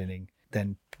concept of editing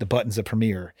than the buttons of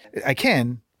Premiere. I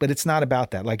can, but it's not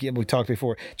about that. Like we talked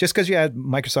before, just because you had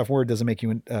Microsoft Word doesn't make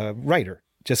you a writer.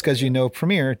 Just because you know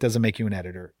Premiere doesn't make you an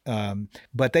editor.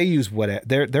 But they use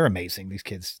they're amazing, these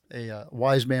kids. A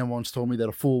wise man once told me that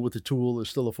a fool with a tool is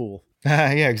still a fool.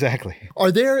 Yeah, exactly.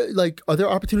 Are there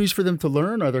opportunities for them to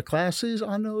learn? Are there classes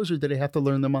on those, or do they have to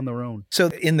learn them on their own? So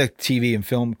in the TV and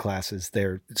film classes,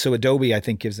 so Adobe, I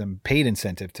think, gives them paid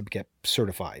incentive to get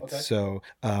certified. Okay. So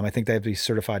I think they have to be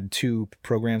certified in 2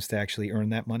 programs to actually earn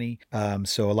that money.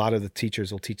 So a lot of the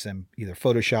teachers will teach them either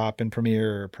Photoshop and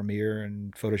Premiere, or Premiere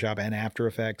and Photoshop and After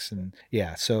Effects. And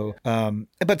yeah, so,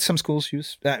 but some schools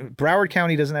use, Broward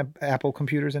County doesn't have Apple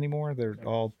computers anymore. They're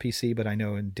all PC, but I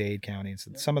know in Dade County,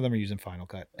 some of them are using Final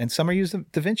Cut, and some are using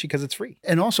DaVinci because it's free.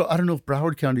 And also, I don't know if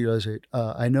Broward County does it.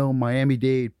 I know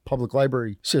Miami-Dade public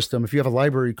library system, if you have a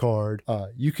library card,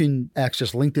 you can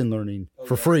access LinkedIn Learning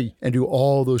for free and do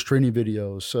all those training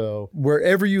videos. So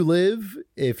wherever you live,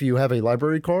 if you have a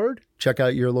library card, check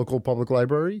out your local public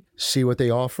library, see what they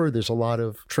offer. There's a lot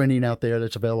of training out there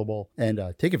that's available, and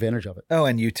take advantage of it. Oh,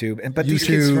 and YouTube. But these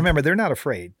kids, remember, they're not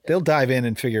afraid. They'll dive in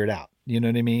and figure it out. You know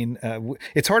what I mean?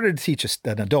 It's harder to teach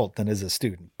an adult than as a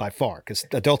student by far, because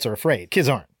adults are afraid. Kids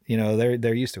aren't.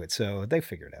 They're used to it. So they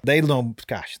figure it out. They know,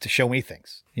 to show me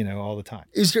things. all the time.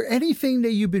 Is there anything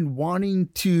that you've been wanting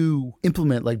to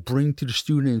implement, like bring to the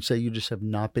students that you just have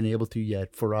not been able to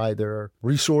yet for either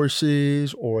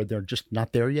resources or they're just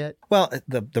not there yet? Well,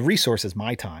 the resource is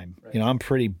my time. Right. I'm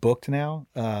pretty booked now.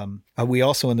 We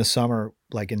also in the summer,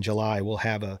 like in July, we'll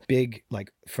have a big,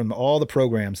 like from all the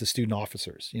programs, the student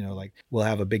officers, like we'll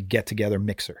have a big get together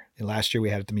mixer. And last year we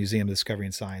had it at the Museum of Discovery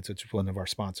and Science, which is one of our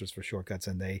sponsors for Shortcuts.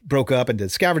 And they broke up and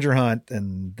did scavenger hunt,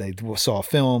 and they saw a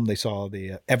film. They saw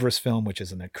the Everest film, which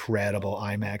is an incredible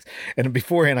IMAX. And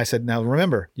beforehand I said, now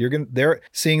remember, they're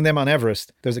seeing them on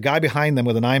Everest. There's a guy behind them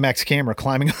with an IMAX camera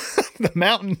climbing the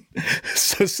mountain.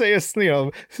 So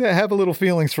have a little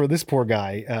feelings for this poor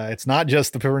guy. It's not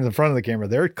just the person in front of the camera.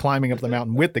 They're climbing up the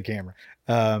mountain with the camera.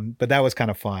 But that was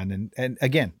kind of fun. And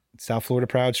again, South Florida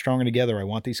proud, stronger together. I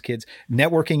want these kids.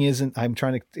 I'm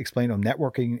trying to explain to them,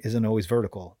 networking isn't always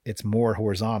vertical. It's more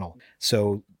horizontal.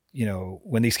 So,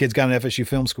 when these kids got an FSU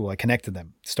film school, I connected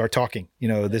them, start talking,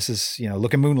 this is,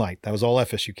 look at Moonlight. That was all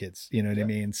FSU kids, you know what I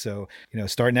mean? So,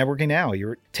 start networking now.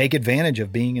 Take advantage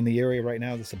of being in the area right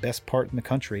now. That's the best part in the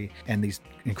country. And these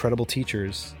incredible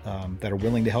teachers that are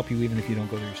willing to help you, even if you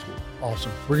don't go to your school.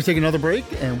 Awesome. We're going to take another break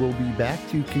and we'll be back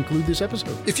to conclude this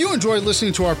episode. If you enjoy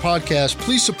listening to our podcast,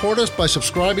 please support us by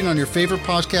subscribing on your favorite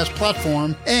podcast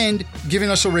platform and giving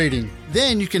us a rating.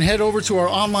 Then you can head over to our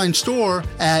online store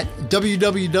at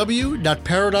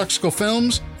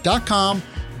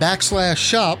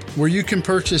www.paradoxicalfilms.com/shop, where you can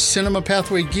purchase Cinema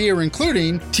Pathway gear,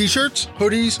 including t-shirts,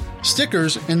 hoodies,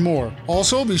 stickers, and more.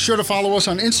 Also, be sure to follow us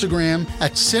on Instagram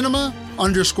at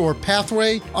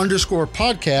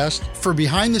cinema_pathway_podcast for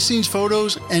behind-the-scenes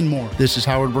photos and more. This is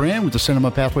Howard Brand with the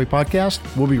Cinema Pathway Podcast.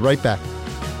 We'll be right back.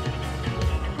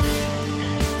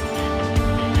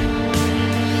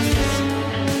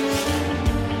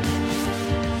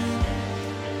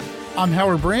 I'm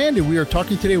Howard Brand, and we are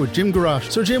talking today with Jim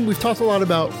Guaracsi. So, Jim, we've talked a lot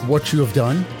about what you have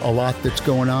done, a lot that's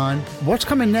going on. What's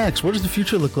coming next? What does the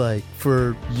future look like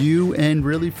for you and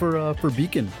really for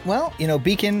Beacon? Well,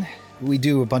 Beacon, we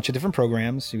do a bunch of different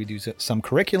programs. We do some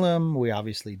curriculum. We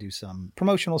obviously do some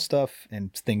promotional stuff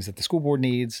and things that the school board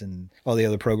needs and all the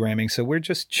other programming. So we're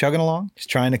just chugging along, just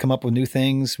trying to come up with new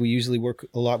things. We usually work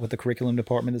a lot with the curriculum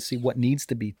department to see what needs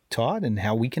to be taught and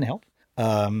how we can help.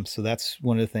 So that's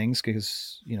one of the things,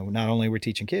 because, not only we're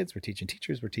teaching kids, we're teaching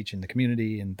teachers, we're teaching the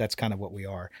community, and that's kind of what we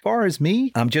are. As far as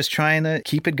me, I'm just trying to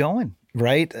keep it going,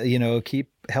 right? Keep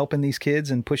helping these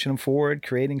kids and pushing them forward,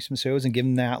 creating some shows and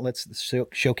giving them the outlets to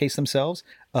showcase themselves.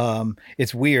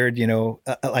 It's weird,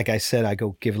 like I said, I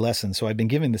go give lessons. So I've been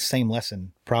giving the same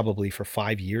lesson probably for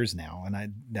 5 years now.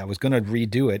 And I was going to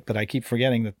redo it, but I keep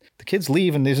forgetting that the kids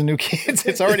leave and there's a new kids.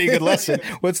 It's already a good lesson.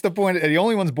 What's the point? The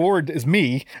only one's bored is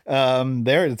me.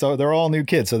 They're all new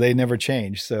kids, so they never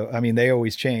change. So, they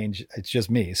always change. It's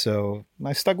just me. So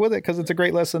I stuck with it because it's a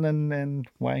great lesson, and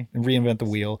why reinvent the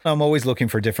wheel? I'm always looking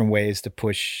for different ways to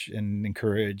push and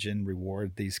encourage and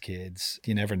reward these kids.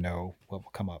 You never know what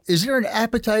will come up. Is there an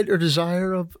appetite or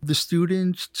desire of the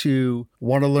students to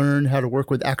want to learn how to work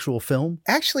with actual film?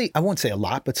 Actually, I won't say a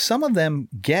lot, but some of them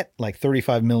get like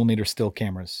 35 millimeter still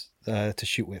cameras to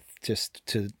shoot with,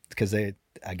 because I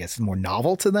guess it's more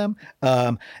novel to them.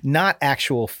 Not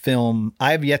actual film.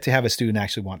 I've yet to have a student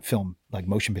actually want film, like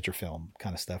motion picture film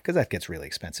kind of stuff, because that gets really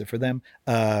expensive for them.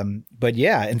 But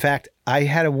yeah, in fact, I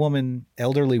had a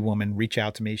elderly woman reach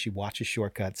out to me. She watches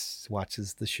Shortcuts,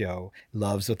 watches the show,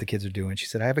 loves what the kids are doing. She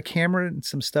said, I have a camera and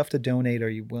some stuff to donate. Are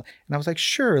you willing? And I was like,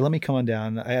 sure, let me come on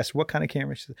down. I asked, what kind of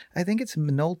camera? She said, I think it's a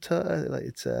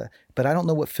Minolta. But I don't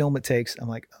know what film it takes. I'm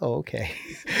like, oh, okay.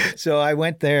 So I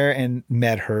went there and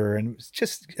met her, and it was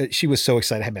just, she was so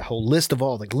excited. I had a whole list of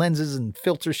all the lenses and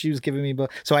filters she was giving me.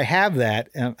 So I have that.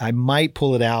 I might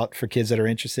pull it out for kids that are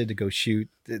interested to go shoot,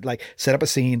 like set up a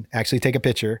scene, actually take a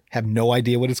picture, have no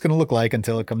idea what it's going to look like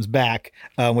until it comes back,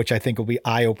 which I think will be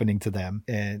eye-opening to them.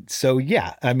 And so,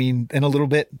 yeah, and a little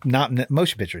bit, not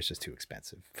motion picture is just too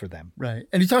expensive for them. Right.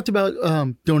 And you talked about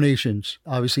donations.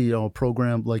 Obviously, a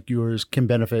program like yours can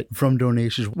benefit from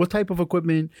donations. What type of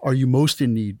equipment are you most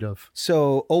in need of?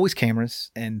 So always cameras,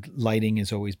 and lighting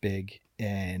is always big,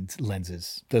 and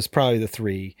lenses. Those probably the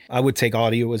three. I would take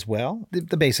audio as well,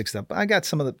 the basic stuff. I got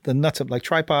some of the nuts up, like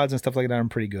tripods and stuff like that, I'm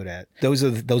pretty good at. Those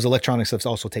electronic stuffs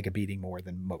also take a beating more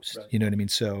than most. Right. You know what I mean?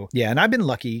 So yeah, and I've been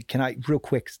lucky. Can I real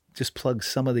quick just plug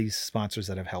some of these sponsors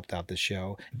that have helped out this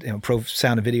show? Pro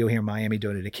Sound and Video here in Miami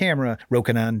donated a camera,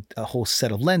 Rokinon a whole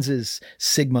set of lenses,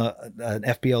 Sigma an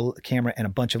FPL camera and a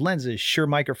bunch of lenses, Shure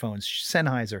microphones,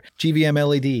 Sennheiser, GVM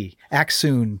LED,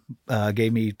 Axoon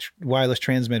gave me wireless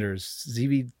transmitters,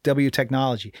 ZVW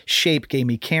Technology, Shape gave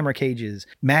me camera cages,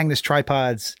 Magnus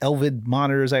tripods, Elvid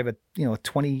monitors. I have a a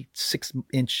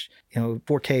 26-inch,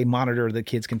 4K monitor that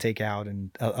kids can take out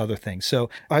and other things. So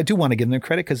I do want to give them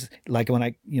credit because like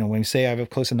when we say I have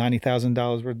close to $90,000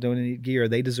 worth of donated gear,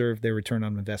 they deserve their return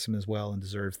on investment as well and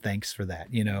deserve thanks for that,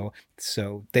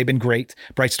 So they've been great.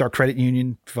 Bright Star Credit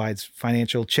Union provides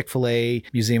financial. Chick-fil-A,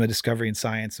 Museum of Discovery and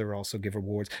Science, they also give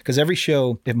awards. Because every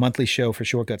show, a monthly show for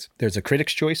Shortcuts, there's a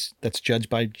Critics' Choice that's judged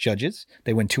by judges.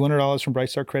 They win $200 from Bright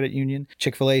Star Credit Union.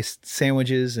 Chick-fil-A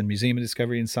sandwiches and Museum of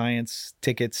Discovery and Science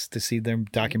tickets to see their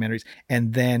documentaries.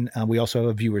 And then we also have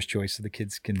a viewer's choice so the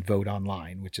kids can vote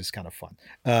online, which is kind of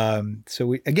fun. So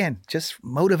we, again, just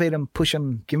motivate them, push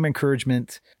them, give them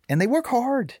encouragement. And they work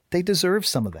hard. They deserve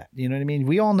some of that. You know what I mean?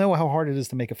 We all know how hard it is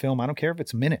to make a film. I don't care if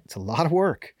it's a minute. It's a lot of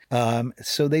work.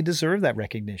 So they deserve that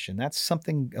recognition. That's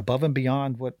something above and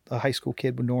beyond what a high school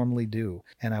kid would normally do.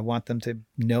 And I want them to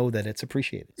know that it's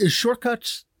appreciated. Is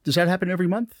Shortcuts, does that happen every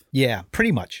month? Yeah,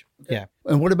 pretty much. Okay. Yeah.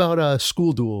 And what about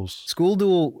School Duels? School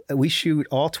Duel, we shoot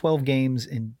all 12 games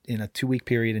in a 2-week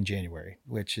period in January,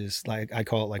 which is like, I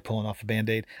call it like pulling off a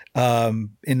Band-Aid, and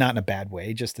not in a bad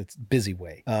way, just a busy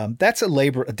way. That's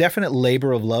a definite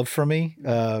labor of love for me.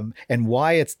 And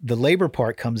why it's the labor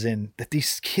part comes in that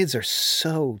these kids are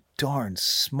so darn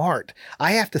smart.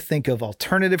 I have to think of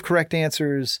alternative correct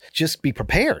answers, just be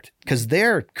prepared because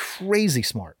they're crazy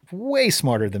smart, way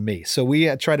smarter than me. So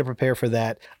we try to prepare for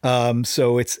that.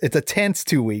 So it's a tense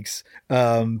 2 weeks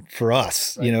for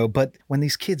us, right. But when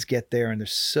these kids get there and they're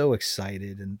so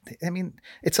excited, and I mean,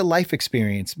 it's a life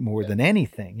experience more than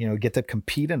anything, get to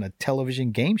compete in a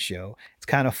television game show. It's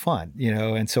kind of fun,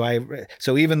 and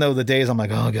so even though the days I'm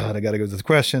like, oh God, I got to go to the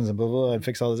questions and blah, blah, and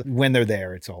fix all this, when they're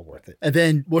there, it's all worth it. And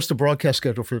then what's the broadcast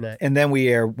schedule for that? And then we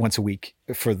air once a week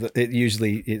it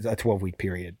usually is a 12-week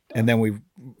period. And then we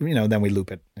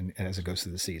loop it as it goes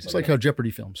through the season. It's like how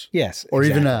Jeopardy films. Yes. Or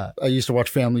exactly. even I used to watch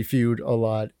Family Feud a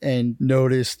lot and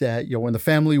notice that, when the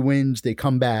family wins, they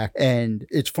come back. And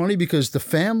it's funny because the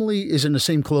family is in the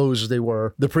same clothes as they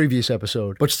were the previous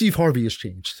episode, but Steve Harvey has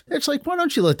changed. It's like, why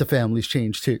don't you let the families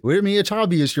change too? I mean, it's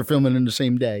obvious you're filming in the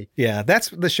same day. Yeah, that's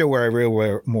the show where I really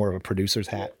wear more of a producer's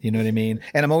hat. You know what I mean?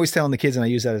 And I'm always telling the kids, and I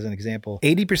use that as an example,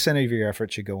 80% of your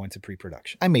effort should go into pre-production.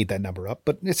 I made that number up,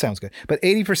 but it sounds good. But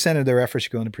 80% of their effort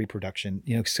should go into pre-production.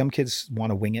 Some kids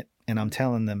want to wing it. And I'm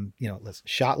telling them, listen,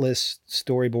 shot lists,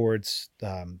 storyboards,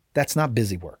 that's not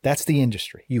busy work. That's the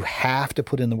industry. You have to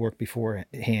put in the work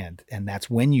beforehand. And that's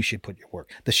when you should put your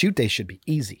work. The shoot day should be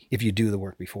easy if you do the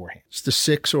work beforehand. It's the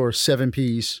 6 or 7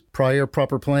 Ps. Prior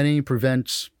proper planning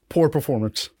prevents poor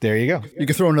performance. There you go. You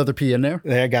can throw another P in there.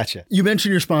 I gotcha. You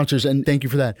mentioned your sponsors, and thank you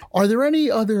for that. Are there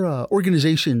any other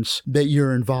organizations that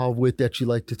you're involved with that you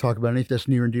like to talk about? Anything that's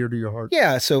near and dear to your heart?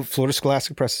 Yeah. So Florida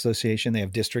Scholastic Press Association, they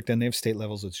have district and they have state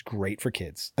levels. It's great for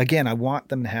kids. Again, I want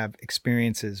them to have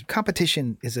experiences.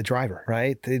 Competition is a driver,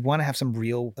 right? They want to have some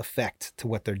real effect to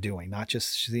what they're doing, not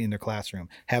just in their classroom,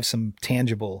 have some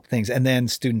tangible things. And then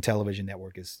Student Television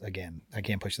Network is, again, I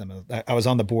can't push them. I was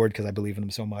on the board because I believe in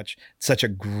them so much. It's such a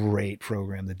great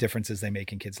program, the differences they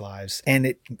make in kids' lives.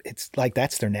 And it's like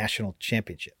that's their national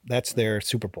championship. That's their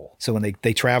Super Bowl. So when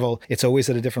they travel, it's always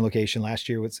at a different location. Last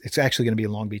year, it's actually going to be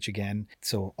in Long Beach again.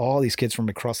 So all these kids from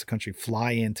across the country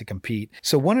fly in to compete.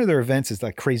 So one of their events is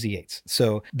like Crazy Eights.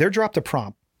 So they're dropped a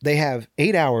prompt. They have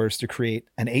 8 hours to create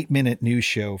an 8-minute news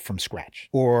show from scratch,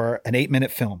 or an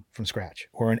 8-minute film from scratch,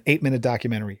 or an 8-minute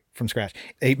documentary from scratch,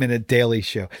 8-minute daily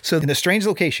show. So in a strange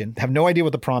location, have no idea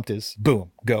what the prompt is,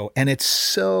 boom, go. And it's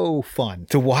so fun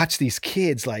to watch these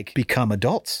kids like become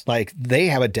adults. Like they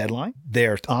have a deadline,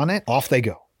 they're on it, off they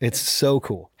go. It's so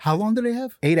cool. How long do they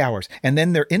have? 8 hours. And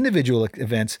then their individual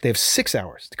events, they have 6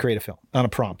 hours to create a film on a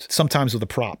prompt, sometimes with a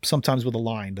prop, sometimes with a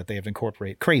line that they have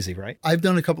incorporated. Crazy, right? I've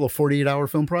done a couple of 48-hour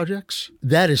film projects.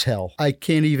 That is hell. I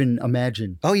can't even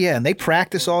imagine. Oh, yeah. And they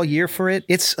practice all year for it.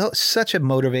 It's such a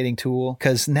motivating tool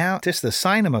because now just the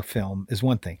cinema film is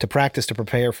one thing. To practice to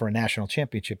prepare for a national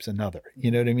championship is another.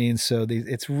 You know what I mean? So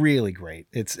it's really great.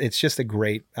 It's just a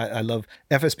great, I love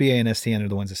FSBA and STN are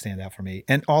the ones that stand out for me.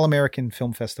 And All-American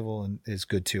Film Festival is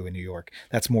good too in New York.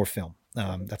 That's more film.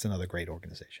 That's another great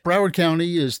organization. Broward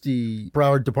County is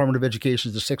Broward Department of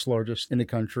Education is the 6th largest in the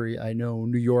country. I know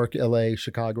New York, LA,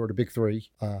 Chicago are the big 3,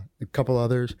 a couple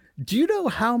others. Do you know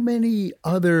how many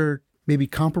other maybe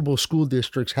comparable school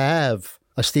districts have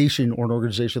a station or an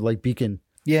organization like Beacon?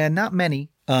 Yeah, not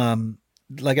many.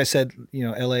 Like I said,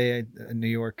 LA, New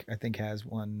York, I think has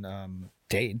one.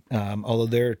 Dade, although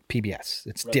they're PBS.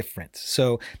 It's right. Different.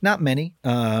 So not many.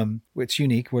 It's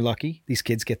unique. We're lucky. These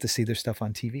kids get to see their stuff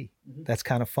on TV. Mm-hmm. That's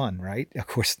kind of fun, right? Of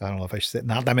course, I don't know if I should say,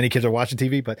 not that many kids are watching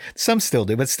TV, but some still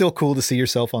do. But it's still cool to see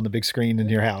yourself on the big screen in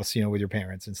your house, with your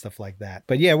parents and stuff like that.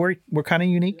 But yeah, we're kind of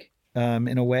unique.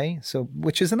 in a way. So,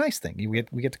 which is a nice thing.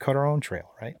 We get to cut our own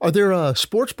trail, right? Are there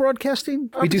sports broadcasting?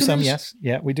 We do some, yes.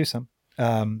 Yeah, we do some.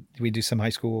 We do some high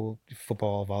school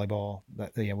football, volleyball.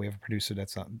 Yeah, we have a producer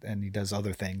and he does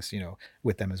other things,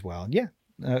 with them as well. Yeah.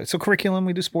 So curriculum,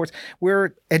 we do sports.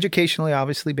 We're educationally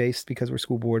obviously based because we're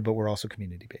school board, but we're also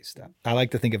community based. I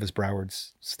like to think of as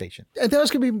Broward's station. And that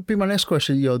was going to be my next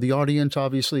question. The audience,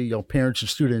 obviously, parents and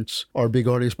students are a big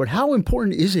audience, but how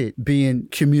important is it being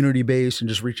community based and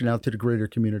just reaching out to the greater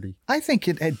community? I think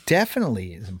it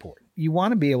definitely is important. You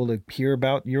want to be able to hear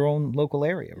about your own local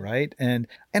area, right? And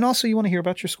also you want to hear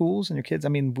about your schools and your kids. I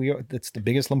mean, it's the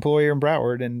biggest employer in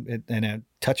Broward, and it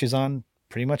touches on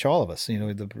pretty much all of us,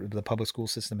 the public school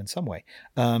system in some way.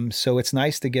 So it's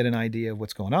nice to get an idea of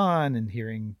what's going on and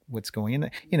hearing what's going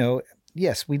in.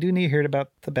 Yes, we do need to hear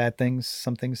about the bad things.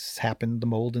 Some things happened, the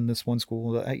mold in this one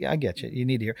school. I get you. You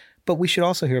need to hear. But we should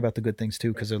also hear about the good things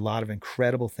too, because there are a lot of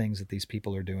incredible things that these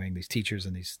people are doing, these teachers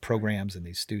and these programs and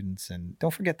these students. And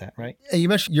don't forget that, right? And you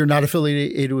mentioned you're not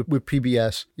affiliated with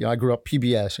PBS. I grew up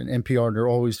PBS and NPR, and they're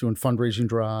always doing fundraising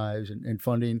drives and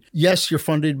funding. Yes, you're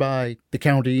funded by the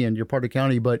county and you're part of the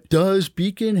county, but does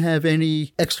Beacon have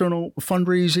any external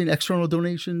fundraising, external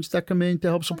donations that come in to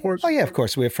help support? Oh, yeah, of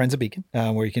course. We have Friends of Beacon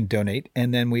where you can donate.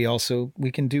 And then we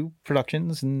can do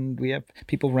productions, and we have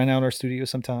people rent out our studio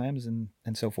sometimes and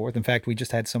so forth. In fact, we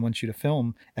just had someone shoot a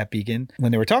film at Beacon.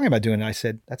 When they were talking about doing it, I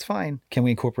said, that's fine. Can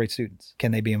we incorporate students?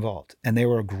 Can they be involved? And they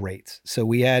were great. So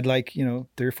we had 3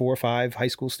 or 4 or 5 high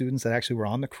school students that actually were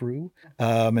on the crew.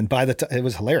 And by the time, it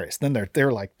was hilarious. Then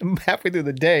they're like halfway through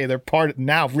the day, they're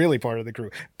really part of the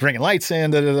crew, bringing lights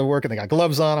in, they're working. They got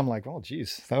gloves on. I'm like, oh,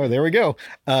 geez. Oh, there we go.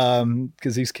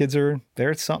 Because these kids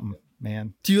they're something,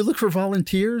 man. Do you look for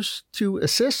volunteers to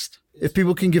assist? If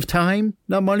people can give time,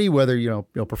 not money, whether,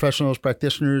 professionals,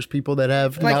 practitioners, people that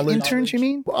have knowledge. Interns, you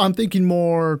mean? Well, I'm thinking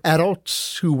more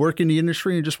adults who work in the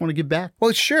industry and just want to give back.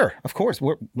 Well, sure. Of course.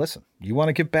 Listen, you want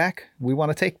to give back? We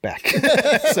want to take back.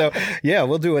 So yeah,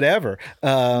 we'll do whatever.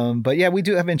 But yeah, we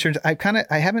do have interns. I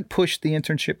haven't pushed the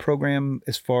internship program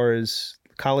as far as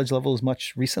college level as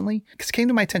much recently, because it came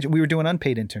to my attention. We were doing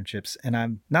unpaid internships, and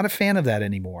I'm not a fan of that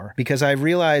anymore because I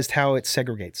realized how it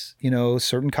segregates.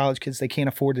 Certain college kids, they can't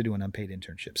afford to do an unpaid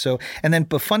internship. So,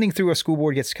 but funding through a school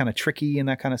board gets kind of tricky in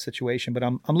that kind of situation, but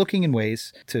I'm looking in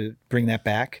ways to bring that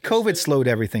back. COVID slowed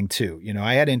everything too.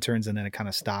 I had interns and then it kind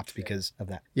of stopped because of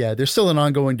that. Yeah, there's still an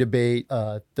ongoing debate,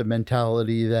 the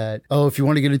mentality that, if you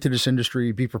want to get into this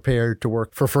industry, be prepared to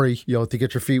work for free, to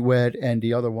get your feet wet. And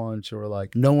the other ones who are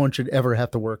like, no one should ever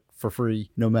have to work for free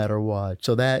no matter what.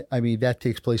 So that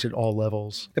takes place at all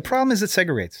levels. The problem is it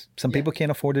segregates. Some people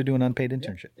can't afford to do an unpaid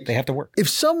internship. They have to work. If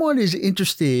someone is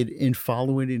interested in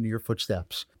following in your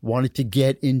footsteps, wanted to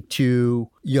get into,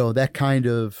 that kind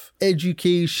of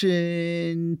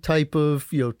education type of,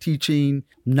 teaching,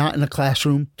 not in a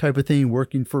classroom type of thing,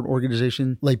 working for an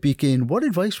organization like Beacon, what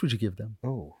advice would you give them?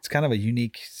 Oh, it's kind of a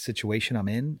unique situation I'm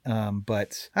in.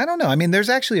 But I don't know. I mean, there's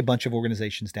actually a bunch of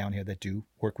organizations down here that do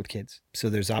work with kids. So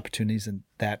there's opportunities in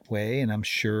that way. And I'm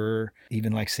sure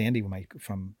even like Sandy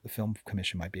from the Film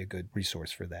Commission might be a good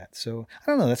resource for that. So I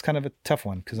don't know. That's kind of a tough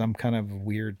one because I'm kind of a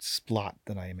weird spot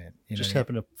that I am in. Just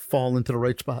happen to fall into the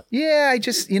right spot. Yeah, I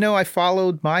just, I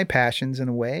followed my passions in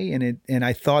a way, and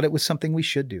I thought it was something we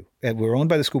should do. We're owned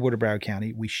by the School Board of Broward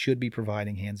County. We should be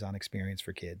providing hands-on experience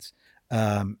for kids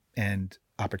and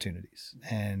opportunities.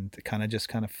 And kind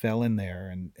of fell in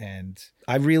there, and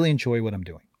I really enjoy what I'm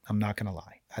doing. I'm not going to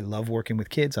lie. I love working with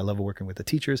kids. I love working with the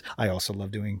teachers. I also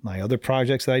love doing my other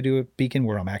projects that I do at Beacon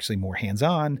where I'm actually more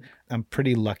hands-on. I'm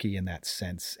pretty lucky in that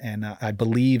sense. And I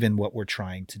believe in what we're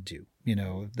trying to do.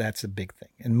 That's a big thing.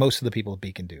 And most of the people at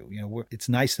Beacon do. It's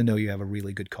nice to know you have a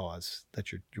really good cause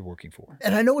that you're working for.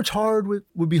 And I know it's hard,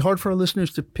 would be hard for our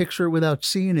listeners to picture without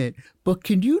seeing it, but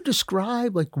can you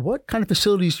describe what kind of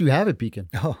facilities do you have at Beacon?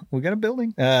 Oh, we got a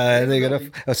building. They got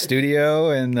a studio,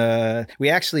 and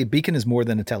Beacon is more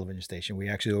than a television station. We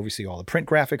actually oversee all the print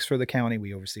graphics for the county.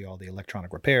 We oversee all the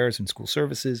electronic repairs and school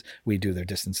services. We do their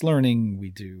distance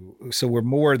learning. So we're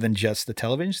more than just the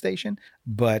television station,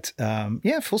 but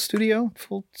full studio,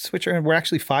 full switcher. And we're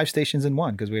actually 5 stations in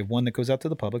one because we have one that goes out to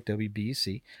the public,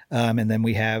 WBEC. And then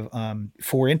we have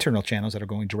 4 internal channels that are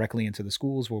going directly into the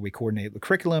schools where we coordinate the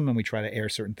curriculum and we try to air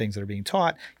certain things that are being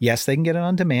taught. Yes, they can get it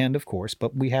on demand, of course,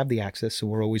 but we have the access. So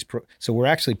we're always, so we're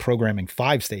actually programming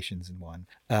 5 stations in one.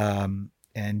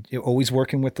 And always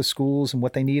working with the schools and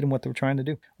what they need and what they're trying to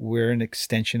do. We're an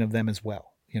extension of them as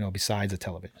well. besides a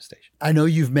television station. I know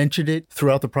you've mentioned it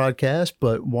throughout the podcast,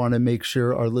 but want to make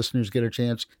sure our listeners get a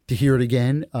chance to hear it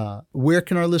again. Where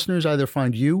can our listeners either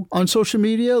find you on social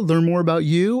media, learn more about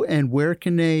you, and where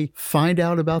can they find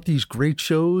out about these great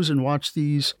shows and watch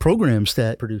these programs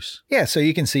that produce? Yeah, so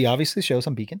you can see obviously shows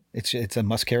on Beacon. It's a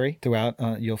must carry throughout.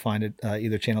 You'll find it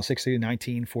either channel 60,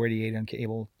 19, 488 on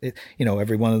cable.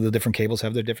 Every one of the different cables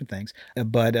have their different things.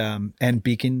 And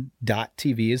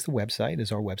beacon.tv is the website,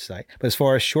 is our website. But as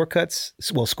far as shortcuts,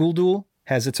 well, School Duel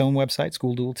has its own website,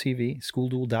 School Duel TV,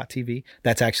 schoolduel.tv.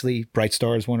 That's actually Bright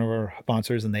Star is one of our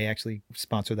sponsors, and they actually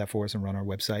sponsor that for us and run our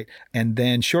website. And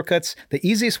then Shortcuts, the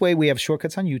easiest way, we have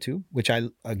Shortcuts on YouTube, which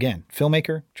again,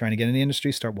 filmmaker, trying to get in the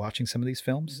industry, start watching some of these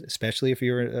films, especially if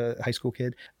you're a high school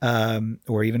kid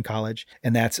or even college.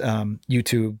 And that's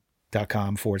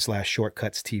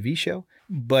youtube.com/Shortcuts TV show.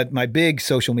 But my big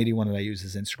social media one that I use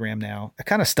is Instagram now. I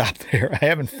kind of stopped there. I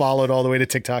haven't followed all the way to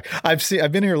TikTok. I've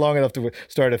been here long enough to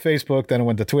start at Facebook. Then I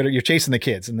went to Twitter. You're chasing the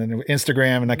kids, and then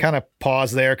Instagram. And I kind of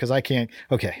paused there because I can't.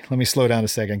 Okay, let me slow down a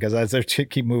second because as they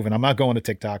keep moving, I'm not going to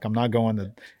TikTok. I'm not going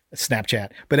to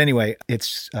Snapchat. But anyway,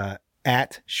 it's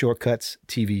at Shortcuts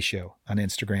TV show on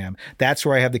Instagram. That's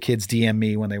where I have the kids DM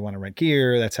me when they want to rent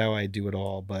gear. That's how I do it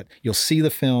all. But you'll see the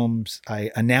films.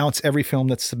 I announce every film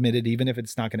that's submitted, even if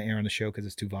it's not going to air on the show because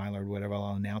it's too violent or whatever.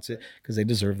 I'll announce it because they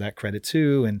deserve that credit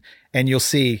too. And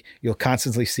you'll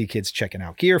constantly see kids checking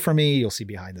out gear for me. You'll see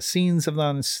behind the scenes of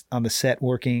them on the set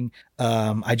working.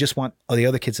 I just want the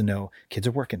other kids to know kids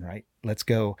are working, right? Let's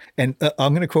go. And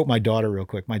I'm going to quote my daughter real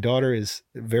quick. My daughter is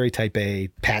very type A,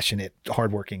 passionate,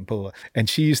 hardworking, and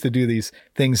she used to do these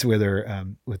things with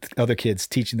other kids,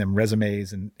 teaching them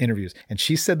resumes and interviews. And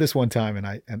she said this one time,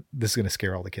 and this is going to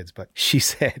scare all the kids, but she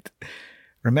said,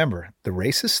 remember, the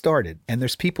race has started and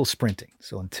there's people sprinting.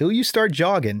 So until you start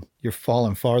jogging, you're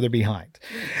falling farther behind.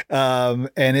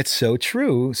 And it's so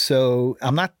true. So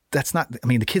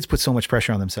the kids put so much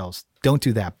pressure on themselves. Don't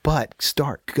do that, but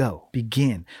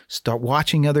begin, start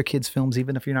watching other kids' films,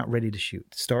 even if you're not ready to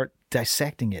shoot. Start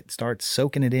dissecting it, start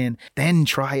soaking it in, then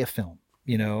try a film.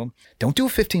 Don't do a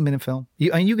 15-minute film.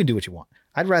 You can do what you want.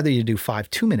 I'd rather you do 5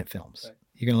 2-minute films. Right.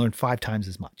 You're going to learn 5 times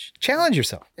as much. Challenge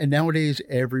yourself. And nowadays,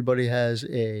 everybody has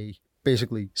a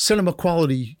basically cinema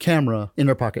quality camera in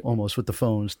their pocket almost with the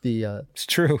phones. It's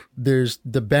true. There's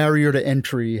the barrier to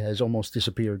entry has almost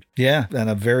disappeared. Yeah, and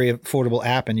a very affordable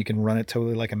app, and you can run it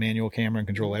totally like a manual camera and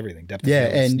control everything.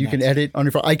 And you can edit on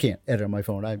your phone. I can't edit on my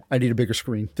phone. I need a bigger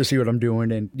screen to see what I'm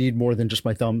doing and need more than just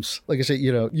my thumbs. Like I said,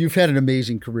 you've had an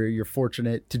amazing career. You're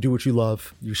fortunate to do what you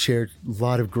love. You shared a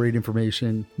lot of great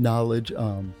information, knowledge.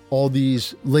 All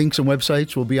these links and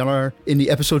websites will be in the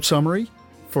episode summary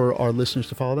for our listeners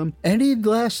to follow them. Any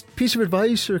last piece of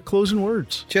advice or closing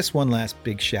words? Just one last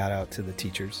big shout out to the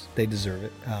teachers. They deserve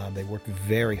it. They work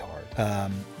very hard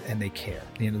and they care.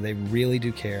 They really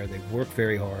do care. They work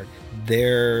very hard.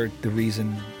 They're the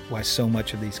reason why so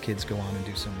much of these kids go on and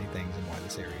do so many things and why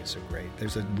this area is so great.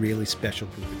 There's a really special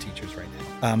group of teachers right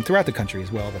now throughout the country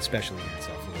as well, but especially here in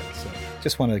South Florida. So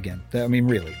just want to, again,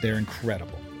 really, they're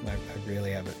incredible. I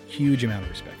really have a huge amount of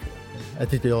respect for them. I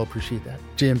think they all appreciate that.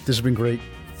 Jim, this has been great.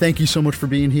 Thank you so much for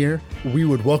being here. We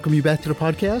would welcome you back to the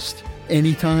podcast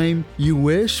anytime you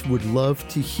wish. Would love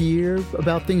to hear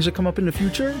about things that come up in the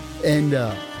future. And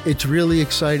it's really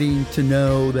exciting to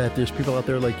know that there's people out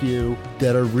there like you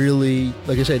that are really,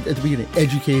 like I said at the beginning,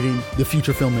 educating the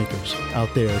future filmmakers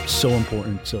out there. It's so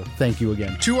important. So thank you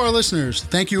again. To our listeners,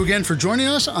 thank you again for joining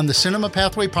us on the Cinema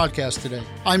Pathway podcast today.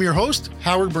 I'm your host,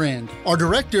 Howard Brand. Our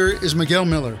director is Miguel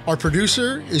Miller. Our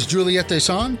producer is Juliette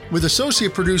Desan, with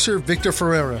associate producer Victor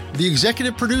Ferreira. The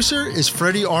executive producer is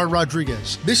Freddie R.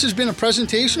 Rodriguez. This has been a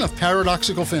presentation of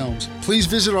Paradoxical Films. Please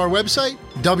visit our website,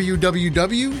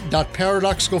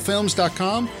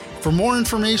 www.paradoxicalfilms.com, for more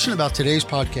information about today's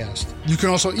podcast. You can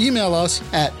also email us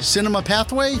at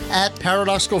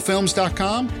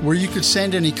cinemapathway@paradoxicalfilms.com, where you could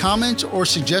send any comments or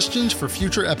suggestions for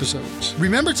future episodes.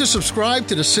 Remember to subscribe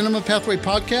to the Cinema Pathway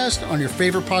podcast on your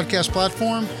favorite podcast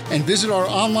platform and visit our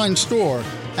online store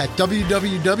at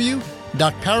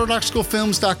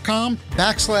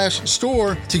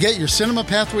www.paradoxicalfilms.com/store to get your Cinema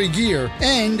Pathway gear,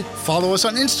 and follow us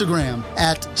on Instagram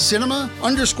at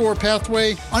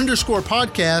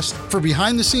cinema_pathway_podcast for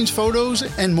behind the scenes photos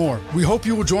and more. We hope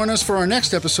you will join us for our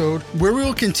next episode, where we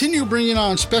will continue bringing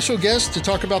on special guests to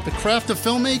talk about the craft of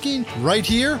filmmaking right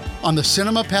here on the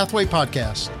Cinema Pathway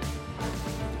podcast.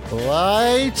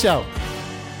 Lights out.